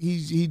 Like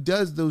he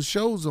does those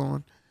shows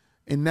on,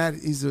 and that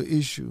is an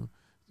issue.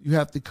 You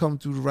have to come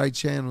through the right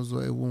channels,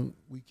 or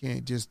we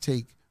can't just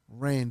take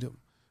random.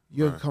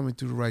 You're coming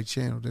through the right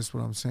channel. That's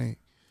what I'm saying.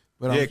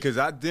 But yeah, because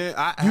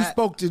you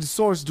spoke to the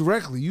source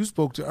directly. You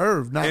spoke to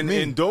Irv, not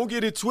me. And don't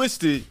get it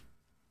twisted.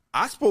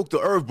 I spoke to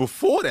Irv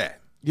before that.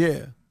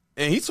 Yeah.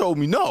 And he told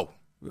me no.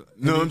 You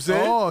know what I'm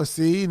saying? Oh,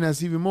 see, and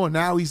that's even more.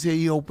 Now he said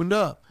he opened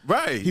up.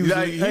 Right. He was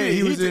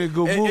he was in a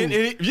good mood. And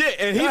he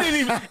didn't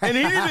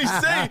even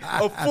say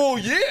a full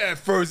year at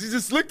first. He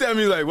just looked at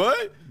me like,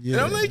 what? Yeah.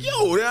 And I'm like,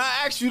 yo, did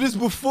I ask you this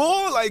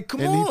before? Like,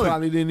 come on. And he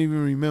probably didn't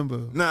even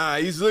remember. Nah,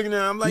 he's looking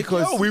at him like,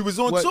 yo, we was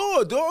on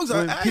tour, dogs.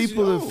 When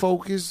people are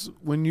focused,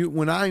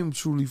 when I am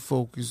truly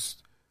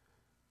focused,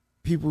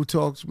 people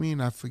talk to me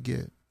and I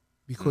forget,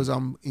 because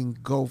I'm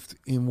engulfed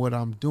in what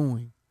I'm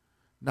doing,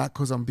 not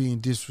because I'm being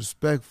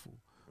disrespectful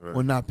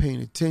or not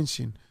paying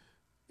attention.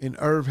 And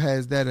Irv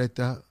has that at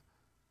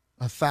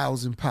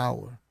 1,000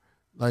 power.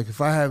 Like if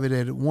I have it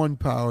at 1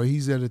 power,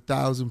 he's at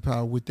 1,000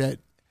 power with that,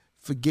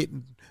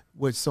 forgetting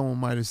what someone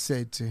might have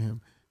said to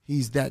him.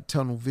 He's that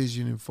tunnel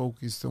vision and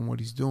focused on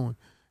what he's doing.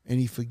 And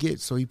he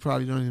forgets. So he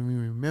probably don't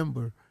even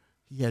remember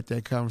he had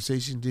that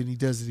conversation. Then he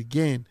does it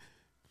again.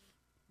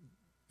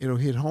 It'll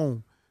hit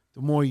home.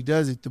 The more he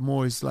does it, the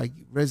more it's like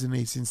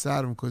resonates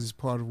inside him, because it's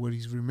part of what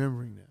he's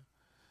remembering now.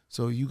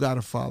 So you got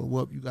to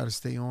follow up. You got to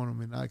stay on him.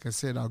 And like I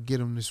said, I'll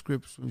get him the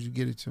script. As soon as you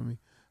get it to me,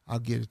 I'll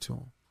get it to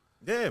him.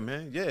 Yeah,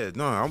 man. Yeah,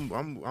 no,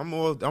 I'm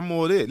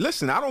all there.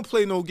 Listen, I don't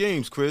play no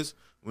games, Chris.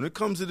 When it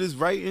comes to this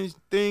writing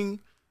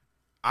thing,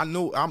 I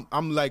know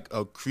I'm like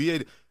a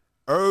creator.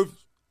 Irv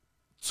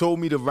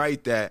told me to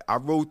write that. I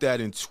wrote that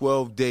in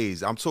 12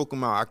 days. I'm talking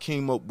about I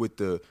came up with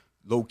the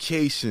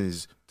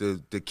locations,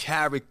 the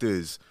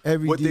characters,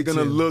 what they're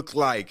gonna look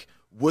like,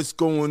 what's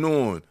going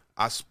on.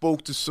 I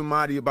spoke to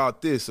somebody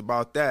about this,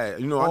 about that.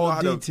 You know,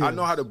 I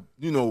know how to,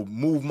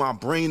 move my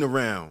brain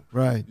around.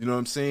 Right. You know what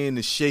I'm saying?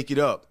 To shake it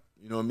up.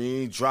 You know what I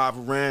mean? Drive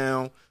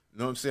around. You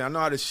know what I'm saying? I know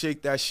how to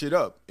shake that shit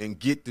up and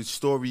get the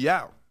story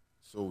out.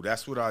 So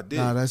that's what I did.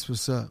 Nah, that's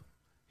what's up.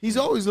 He's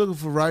always looking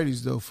for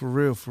writers, though, for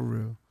real, for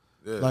real.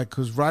 Yeah. Like,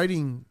 because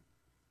writing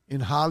in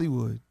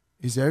Hollywood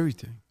is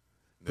everything.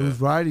 Those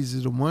writers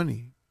are the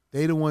money.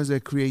 They the ones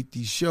that create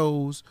these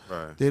shows.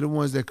 Right. They're the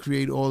ones that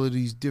create all of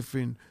these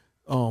different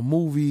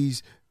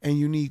movies, and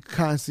you need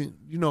constant,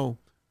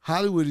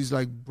 Hollywood is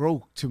like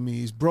broke to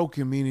me. It's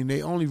broken, meaning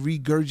they only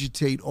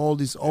regurgitate all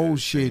this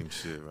old shit.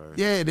 Right?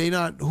 Yeah, they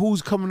not,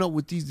 who's coming up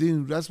with these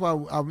things? That's why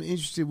I'm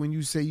interested when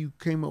you say you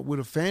came up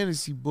with a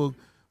fantasy book,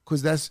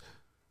 because that's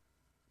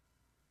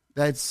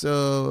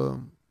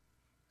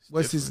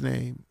what's his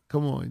name?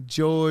 Come on,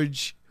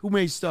 George, who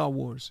made Star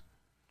Wars?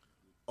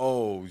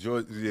 Oh,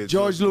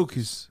 George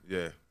Lucas.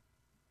 Yeah.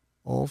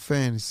 All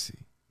fantasy.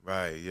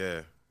 Right,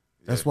 yeah.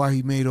 That's why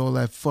he made all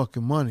that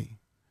fucking money.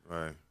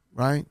 Right.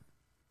 Right?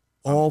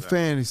 All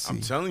fantasy.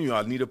 I'm telling you,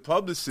 I need a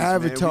publicist,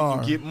 Avatar. man.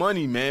 We can get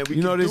money, man.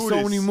 There's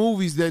so many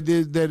movies that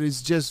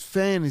is just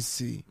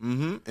fantasy.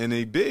 Mm-hmm. And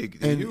they big.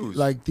 They huge.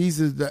 Like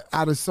these are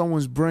out of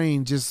someone's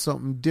brain, just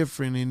something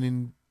different, and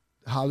then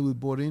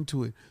Hollywood bought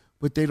into it.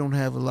 But they don't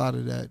have a lot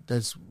of that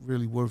that's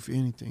really worth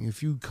anything.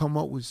 If you come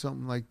up with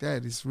something like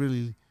that, it's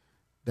really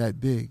that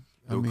big.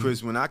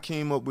 Chris, when I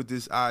came up with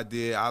this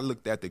idea, I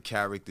looked at the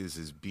characters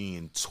as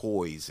being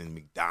toys in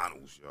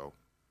McDonald's, yo.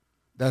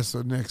 That's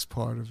the next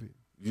part of it.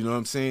 You know what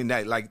I'm saying?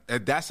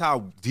 That's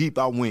how deep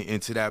I went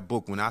into that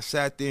book. When I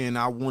sat there and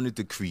I wanted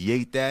to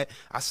create that,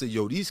 I said,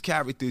 yo, these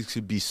characters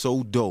could be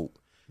so dope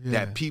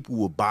that people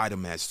will buy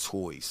them as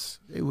toys.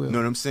 They will. You know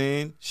what I'm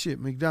saying? Shit,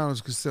 McDonald's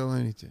could sell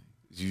anything.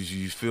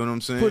 You feel what I'm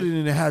saying? Put it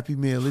in a Happy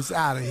Meal. It's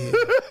out of here.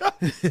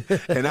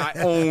 And I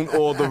own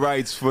all the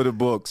rights for the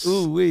books.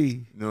 Ooh wee.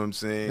 You know what I'm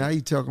saying? Now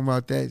you talking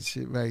about that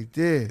shit right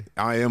there.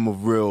 I am a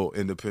real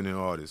independent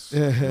artist. You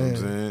know what I'm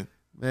saying?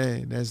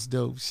 Man, that's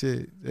dope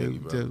shit. Thank you,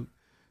 brother. Dope.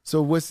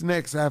 So what's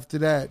next after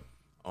that?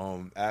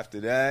 After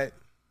that,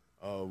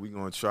 we're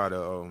gonna try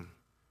to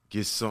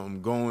get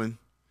something going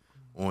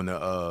on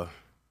a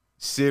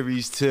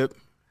series tip.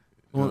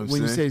 You know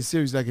When you say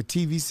series, like a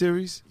TV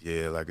series?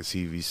 Yeah, like a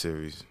TV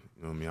series.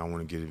 You know what I mean? I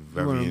want to get it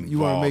very involved. You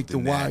want to make The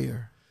in that.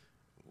 Wire?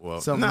 Well,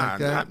 something like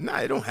that? Nah,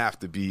 it don't have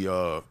to be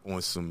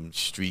on some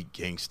street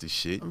gangster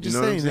shit. I'm just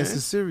you know saying what I'm that's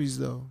a series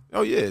though.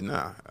 Oh yeah,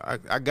 nah.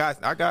 I got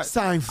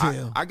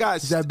Seinfeld. I got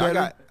Is that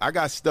better? I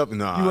got stuff.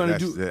 Nah, You wanna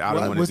do- I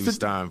don't want what's to do the-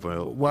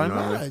 Steinfeld. Why you know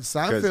not? what I mean?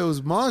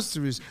 Seinfeld's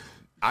monstrous.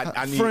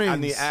 I Friends.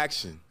 need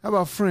action. How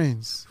about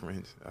Friends?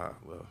 Friends.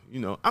 Well, you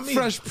know, I mean,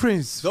 Fresh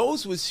Prince.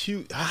 those was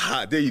huge.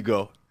 There you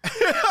go.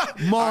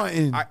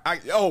 Martin.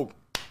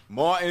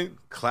 Martin,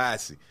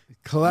 classic.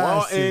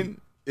 Classic.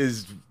 Martin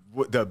is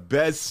the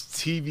best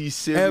TV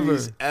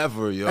series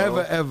ever, yo.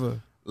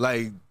 Ever.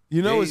 Like,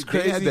 You know what's they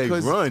crazy? had they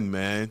 'Cause- run,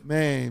 man.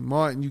 Man,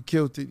 Martin, you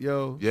killed it,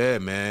 yo. Yeah,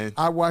 man.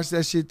 I watch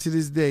that shit to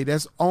this day.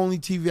 That's only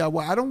TV I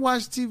watch. I don't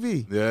watch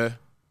TV. Yeah.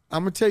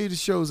 I'm going to tell you the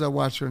shows I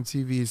watch on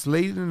TV. It's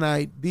late at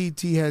night.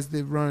 BT has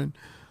the run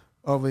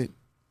of it.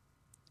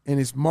 And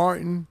it's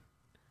Martin.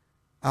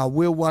 I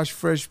will watch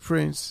Fresh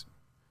Prince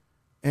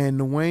and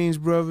the Wayans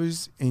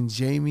Brothers and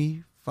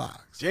Jamie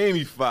Foxx.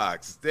 Jamie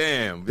Foxx,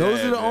 damn. Those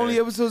yeah, are the man. only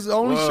episodes, the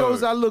only Word.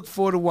 shows I look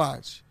for to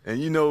watch. And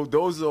you know,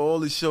 those are all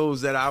the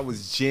shows that I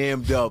was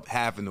jammed up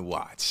having to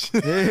watch.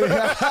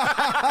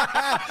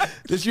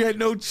 That you had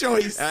no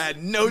choice. I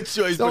had no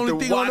choice the but only to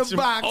thing on watch the them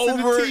box in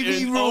the over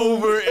TV and room.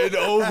 over and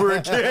over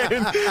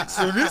again.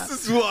 So this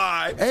is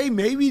why. Hey,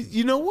 maybe,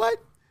 you know what?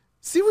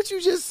 See what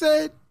you just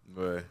said?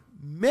 But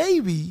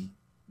Maybe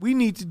we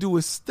need to do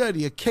a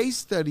study, a case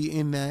study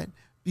in that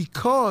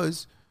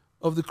because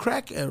of the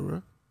crack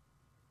era.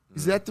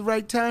 Is that the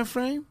right time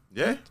frame?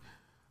 yeah,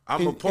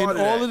 I'm a And part of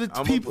that. all of the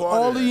I'm a people, part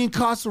of all that. the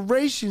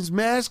incarcerations,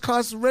 mass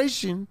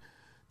incarceration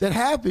that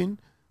happened,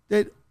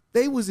 that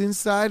they was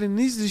inside, and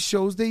these are the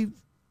shows they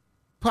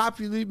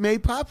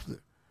made popular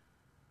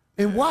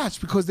and watched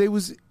because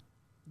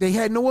they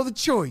had no other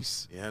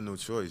choice. You had no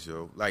choice,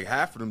 yo. Like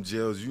half of them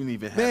jails, you didn't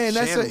even have Man,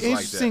 that's channels an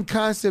interesting like that.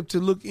 concept to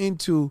look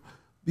into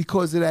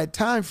because of that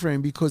time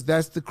frame, because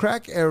that's the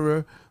crack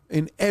era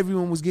and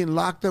everyone was getting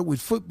locked up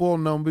with football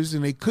numbers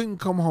and they couldn't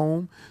come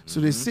home. So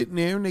they're sitting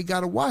there and they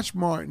got to watch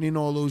Martin in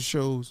all those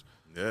shows.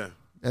 Yeah.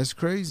 That's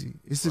crazy.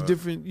 It's a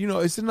different,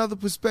 it's another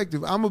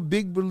perspective. I'm a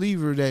big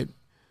believer that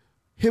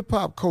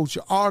hip-hop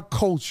culture, our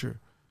culture,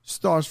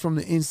 starts from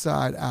the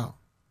inside out.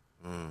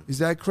 Is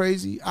that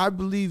crazy? I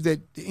believe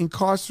that the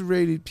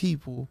incarcerated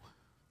people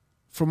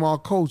from our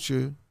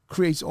culture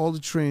creates all the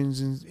trends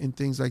and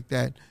things like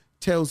that,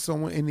 tells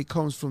someone, and it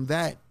comes from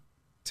that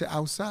to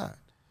outside.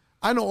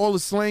 I know all the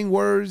slang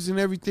words and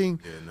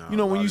everything. Yeah, when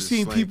a lot you of the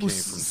see slang people came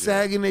from jail.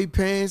 sagging their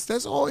pants,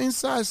 that's all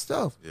inside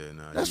stuff. Yeah,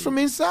 nah, That's from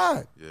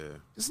inside. Yeah.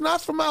 It's not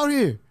from out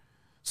here.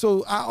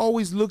 So I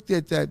always looked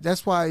at that.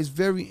 That's why it's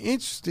very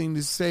interesting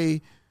to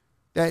say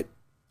that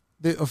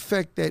the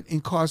effect that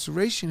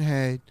incarceration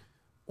had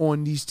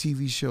on these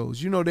TV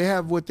shows. They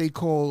have what they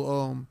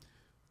call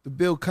the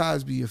Bill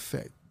Cosby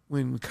effect.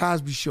 When the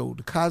Cosby Show,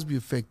 the Cosby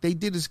effect, they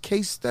did this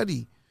case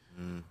study.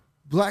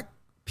 Black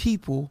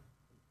people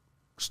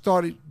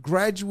started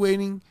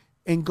graduating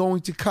and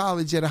going to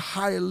college at a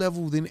higher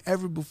level than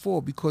ever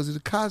before because of the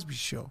Cosby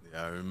Show.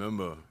 Yeah,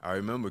 I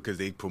remember because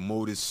they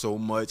promoted so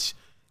much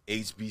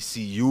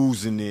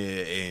HBCUs in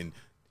there, and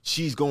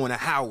she's going to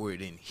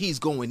Howard and he's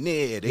going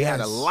there. They had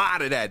a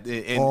lot of that,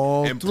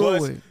 and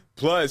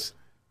plus.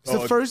 It's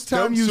the first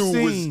time you've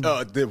seen.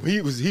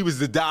 He was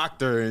the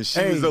doctor and she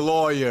was the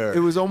lawyer.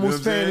 It was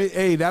almost fantasy.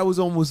 Hey, that was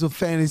almost a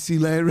fantasy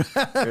land.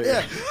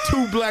 Yeah.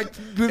 Two black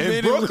men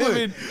in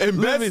Brooklyn,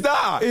 in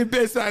Bed-Stuy. In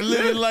Bed-Stuy,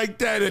 living like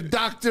that. A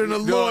doctor and a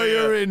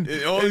lawyer and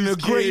a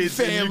great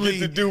family. You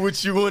get to do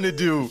what you want to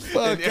do.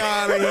 Fuck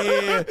out of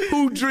here.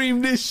 Who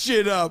dreamed this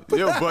shit up?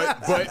 Yeah, but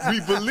we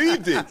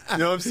believed it. You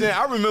know what I'm saying?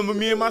 I remember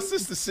me and my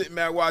sister sitting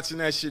back watching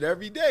that shit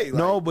every day. Like,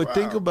 no, but wow.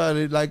 think about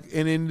it.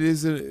 And then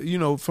there's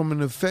from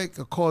an effect,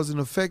 a cause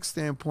and effect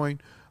standpoint,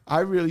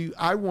 I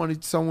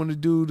wanted someone to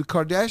do the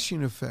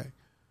Kardashian effect.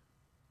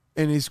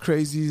 And as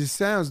crazy as it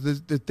sounds,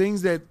 the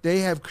things that they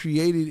have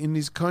created in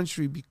this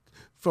country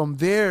from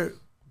their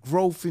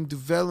growth and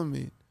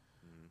development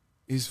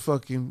is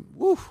fucking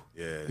woo.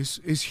 Yeah.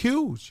 It's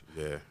huge.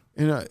 Yeah.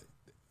 And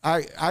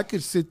I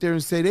could sit there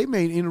and say they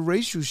made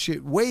interracial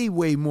shit way,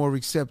 way more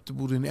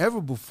acceptable than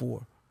ever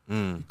before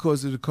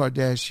because of the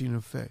Kardashian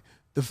effect.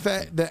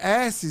 The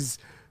ass is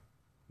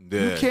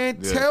you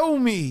can't tell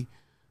me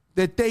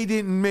that they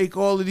didn't make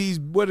all of these,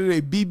 what are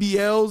they,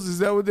 BBLs? Is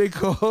that what they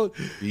called?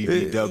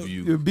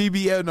 BBW.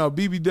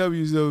 BBW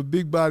is a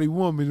big body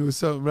woman or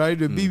something, right?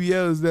 The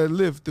BBL is that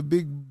lift, the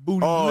big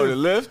booty lift. The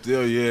lift?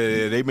 Oh,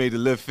 yeah. They made the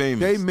lift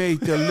famous. They made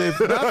the lift,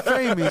 not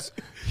famous,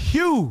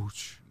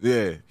 huge.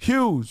 Yeah.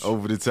 Huge.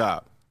 Over the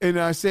top. And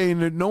I'm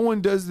saying that no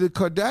one does the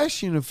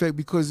Kardashian effect,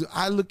 because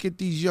I look at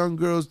these young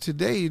girls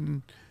today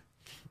and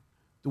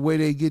the way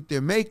they get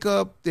their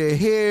makeup, their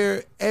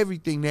hair,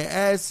 everything, their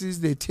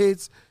asses, their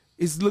tits,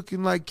 is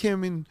looking like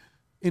Kim and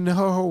her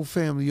whole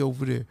family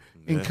over there.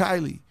 Yeah. And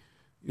Kylie.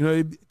 You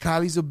know,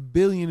 Kylie's a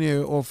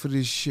billionaire off of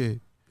this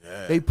shit.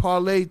 Yeah. They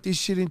parlayed this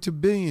shit into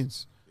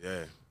billions.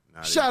 Yeah.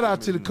 Shout out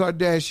to the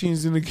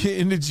Kardashians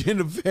and the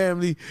Jenner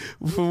family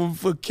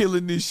for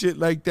killing this shit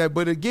like that.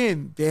 But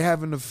again, they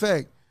have an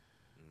effect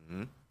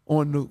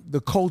on the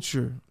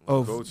culture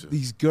of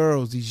these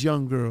girls, these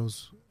young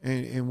girls,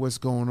 and what's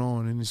going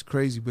on. And it's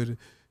crazy. But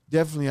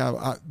definitely,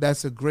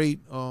 that's a great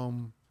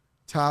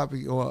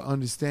topic or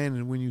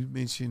understanding when you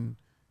mentioned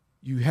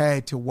you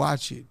had to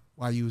watch it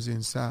while you was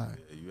inside.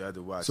 Yeah, you had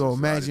to watch it. So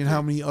imagine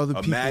how many other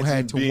people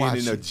had to watch it. Imagine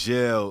being in a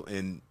jail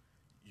and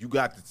you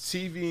got the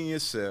TV in your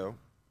cell.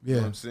 You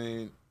know what I'm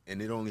saying?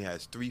 And it only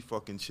has 3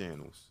 fucking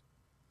channels.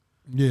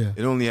 Yeah.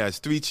 It only has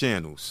 3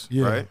 channels,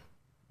 right?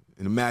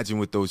 And imagine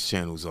what those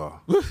channels are.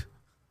 You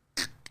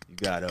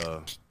got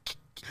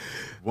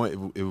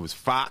one, it was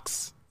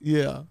Fox.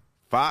 Yeah.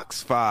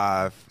 Fox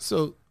 5.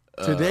 So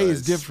today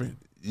is different.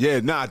 Yeah,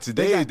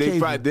 today they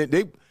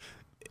probably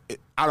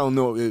I don't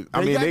know.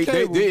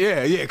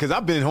 Because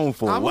I've been home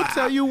for a while. I'm gonna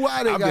tell you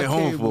why I've been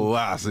home for a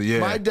while. So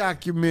my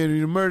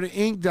documentary, the Murder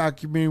Inc.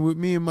 documentary with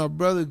me and my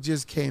brother,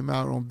 just came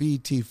out on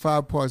BET,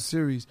 5-part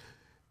series,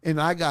 and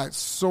I got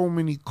so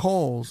many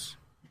calls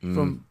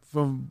from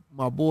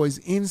my boys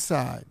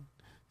inside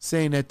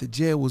saying that the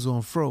jail was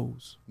on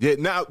froze. Yeah,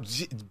 now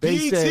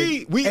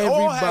BET, we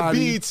all have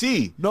BET.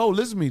 No,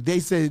 listen to me. They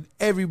said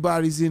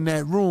everybody's in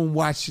that room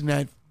watching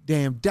that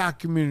damn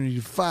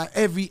documentary.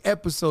 Every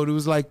episode, it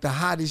was like the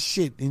hottest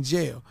shit in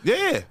jail.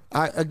 Yeah.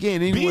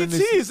 Anyone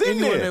BET is in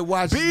there. That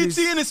watches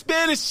BET and the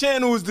Spanish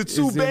channel is the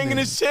 2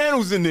 bangingest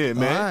channels in there,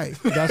 man. All right.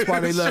 That's why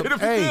they love.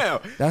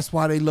 That's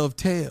why they love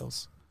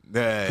Tales.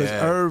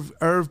 Because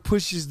Irv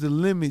pushes the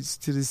limits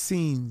to the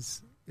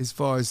scenes as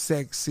far as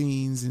sex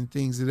scenes and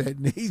things of that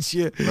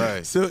nature.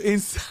 Right. So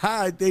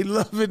inside, they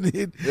loving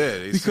it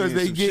because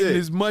they getting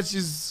as much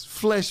as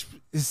flesh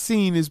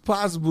scene as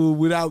possible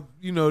without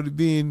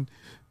being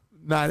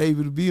not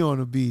able to be on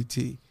a BET.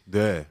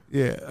 Yeah.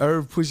 Yeah.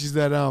 Irv pushes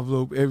that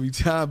envelope every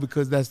time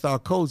because that's our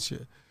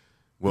culture.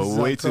 Well,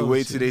 wait till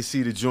they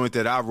see the joint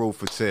that I wrote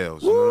for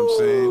Tales. You know what I'm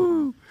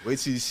saying? Wait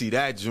till you see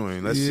that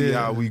joint. Let's see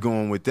how we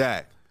going with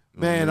that.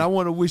 Man, I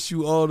want to wish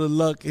you all the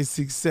luck and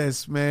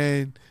success,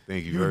 man.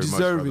 Thank you very much. You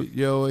deserve it,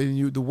 yo.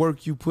 And the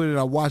work you put in,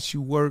 I watch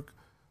you work.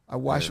 I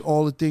watch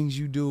all the things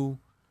you do.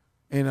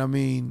 And I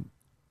mean,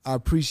 I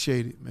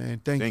appreciate it, man.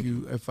 Thank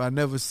you. If I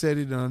never said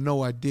it, and I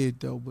know I did,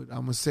 though, but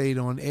I'm going to say it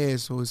on air,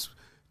 so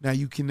now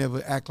you can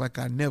never act like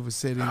I never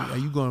said it.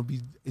 You're going to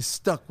be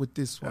stuck with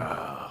this one.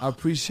 I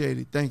appreciate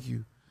it. Thank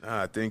you.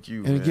 Thank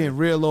you. And again,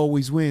 real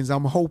always wins.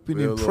 I'm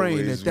hoping and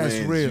praying that's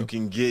real. You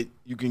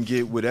can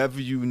get whatever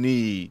you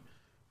need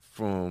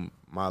from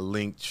my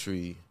link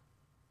tree.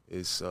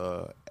 It's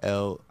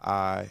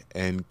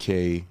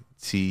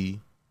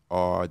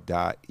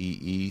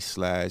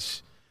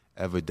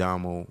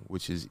linktr.ee/Everdomo,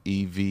 which is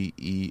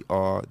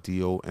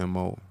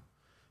EVERDOMO.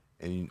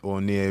 And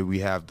on there, we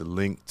have the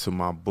link to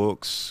my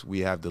books. We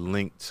have the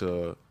link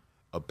to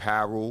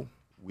apparel.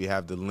 We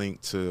have the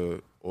link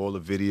to all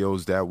the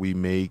videos that we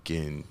make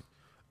and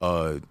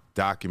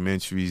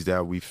documentaries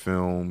that we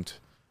filmed.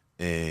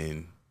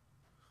 And,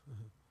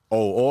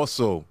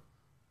 also,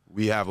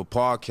 we have a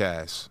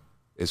podcast.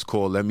 It's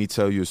called Let Me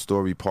Tell You a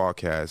Story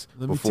Podcast.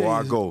 Before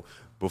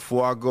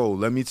I go,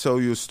 Let Me Tell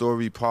You a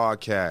Story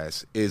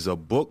Podcast is a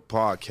book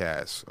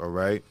podcast, all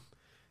right?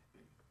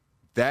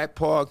 That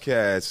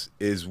podcast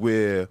is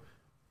where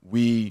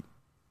we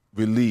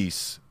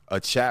release a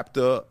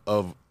chapter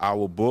of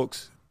our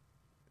books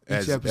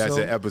as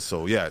an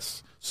episode,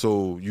 yes.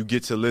 So you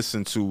get to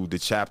listen to the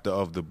chapter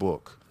of the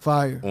book.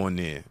 Fire. On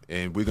there.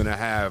 And we're going to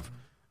have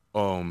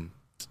one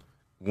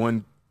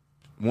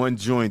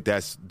joint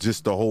that's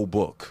just the whole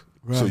book.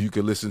 Right. So you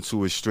can listen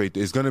to it straight.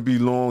 It's going to be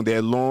long.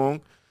 They're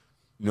long.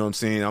 You know what I'm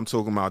saying? I'm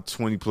talking about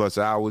 20 plus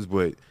hours,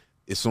 but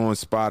it's on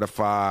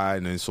Spotify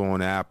and it's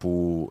on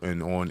Apple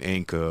and on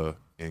Anchor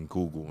and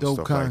Google and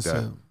stuff like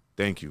that.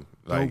 Thank you.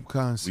 Dope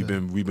concept.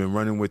 We've been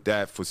running with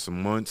that for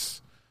some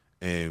months,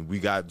 and we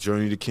got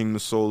Journey to Kingdom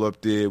Soul up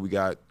there. We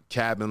got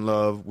Cabin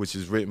Love, which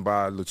is written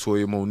by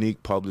LaToya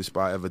Monique, published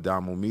by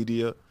Everdomo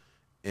Media,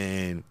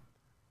 and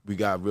we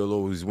got Real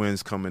Always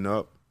Wins coming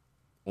up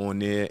on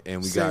there,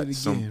 and we got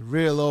some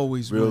Real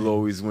Always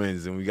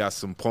Wins, and we got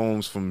some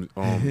poems from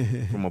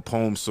from a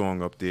poem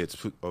song up there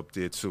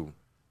too.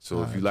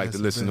 So if you like to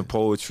listen to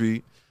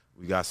poetry,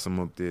 we got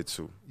some up there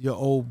too. Your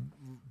old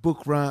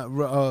book rhyme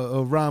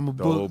of book.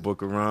 The old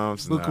book of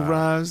rhymes. Book of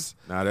rhymes.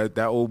 Nah, that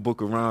old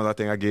book of rhymes, I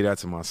think I gave that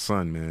to my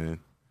son, man.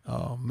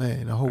 Oh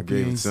man, I hope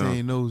he ain't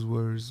saying those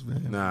words,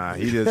 man. Nah,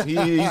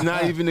 he's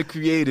not even the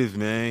creative,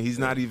 man. He's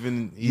not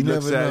even. He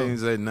looks at it and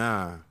he's like,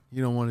 nah.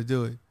 You don't want to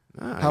do it.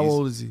 Nah. How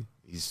old is he?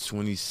 He's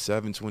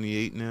 27,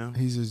 28 now.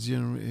 He's a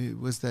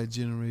what's that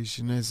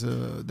generation? That's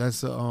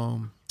a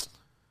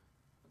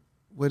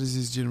what is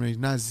his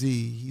generation? Not Z.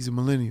 He's a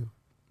millennial.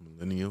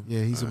 Millennial?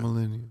 Yeah, he's a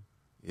millennial.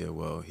 Yeah,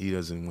 well, he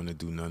doesn't want to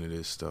do none of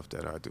this stuff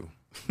that I do.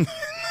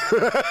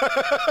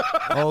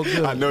 All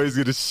good. I know he's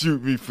going to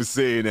shoot me for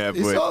saying that,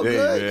 It's but all hey,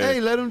 good. man.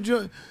 Hey, let them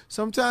join.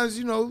 Sometimes,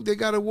 you know, they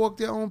got to walk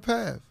their own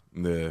path.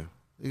 Yeah.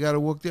 They got to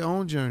walk their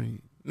own journey.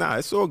 Nah,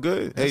 it's all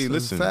good. That's hey, a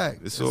listen.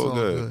 fact. It's all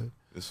good.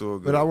 It's all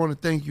good. But I want to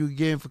thank you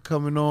again for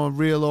coming on.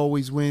 Real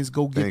always wins.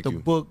 Go get Thank the you.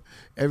 book.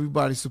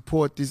 Everybody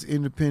support this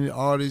independent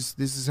artist.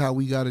 This is how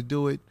we got to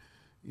do it.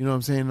 You know what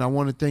I'm saying? And I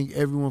want to thank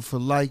everyone for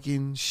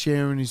liking,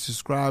 sharing, and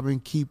subscribing.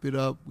 Keep it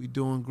up. We're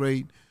doing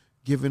great.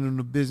 Giving them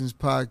the Business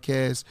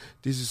Podcast.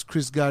 This is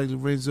Chris Gotti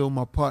Lorenzo,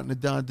 my partner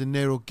Don De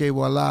Niro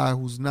Kewala,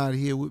 who's not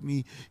here with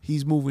me.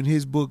 He's moving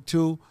his book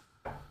too.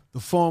 The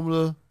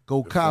Formula.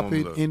 Go cop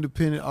it.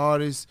 Independent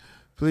artists.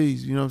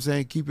 Please, you know what I'm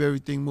saying? Keep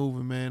everything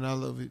moving, man. I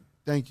love it.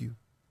 Thank you.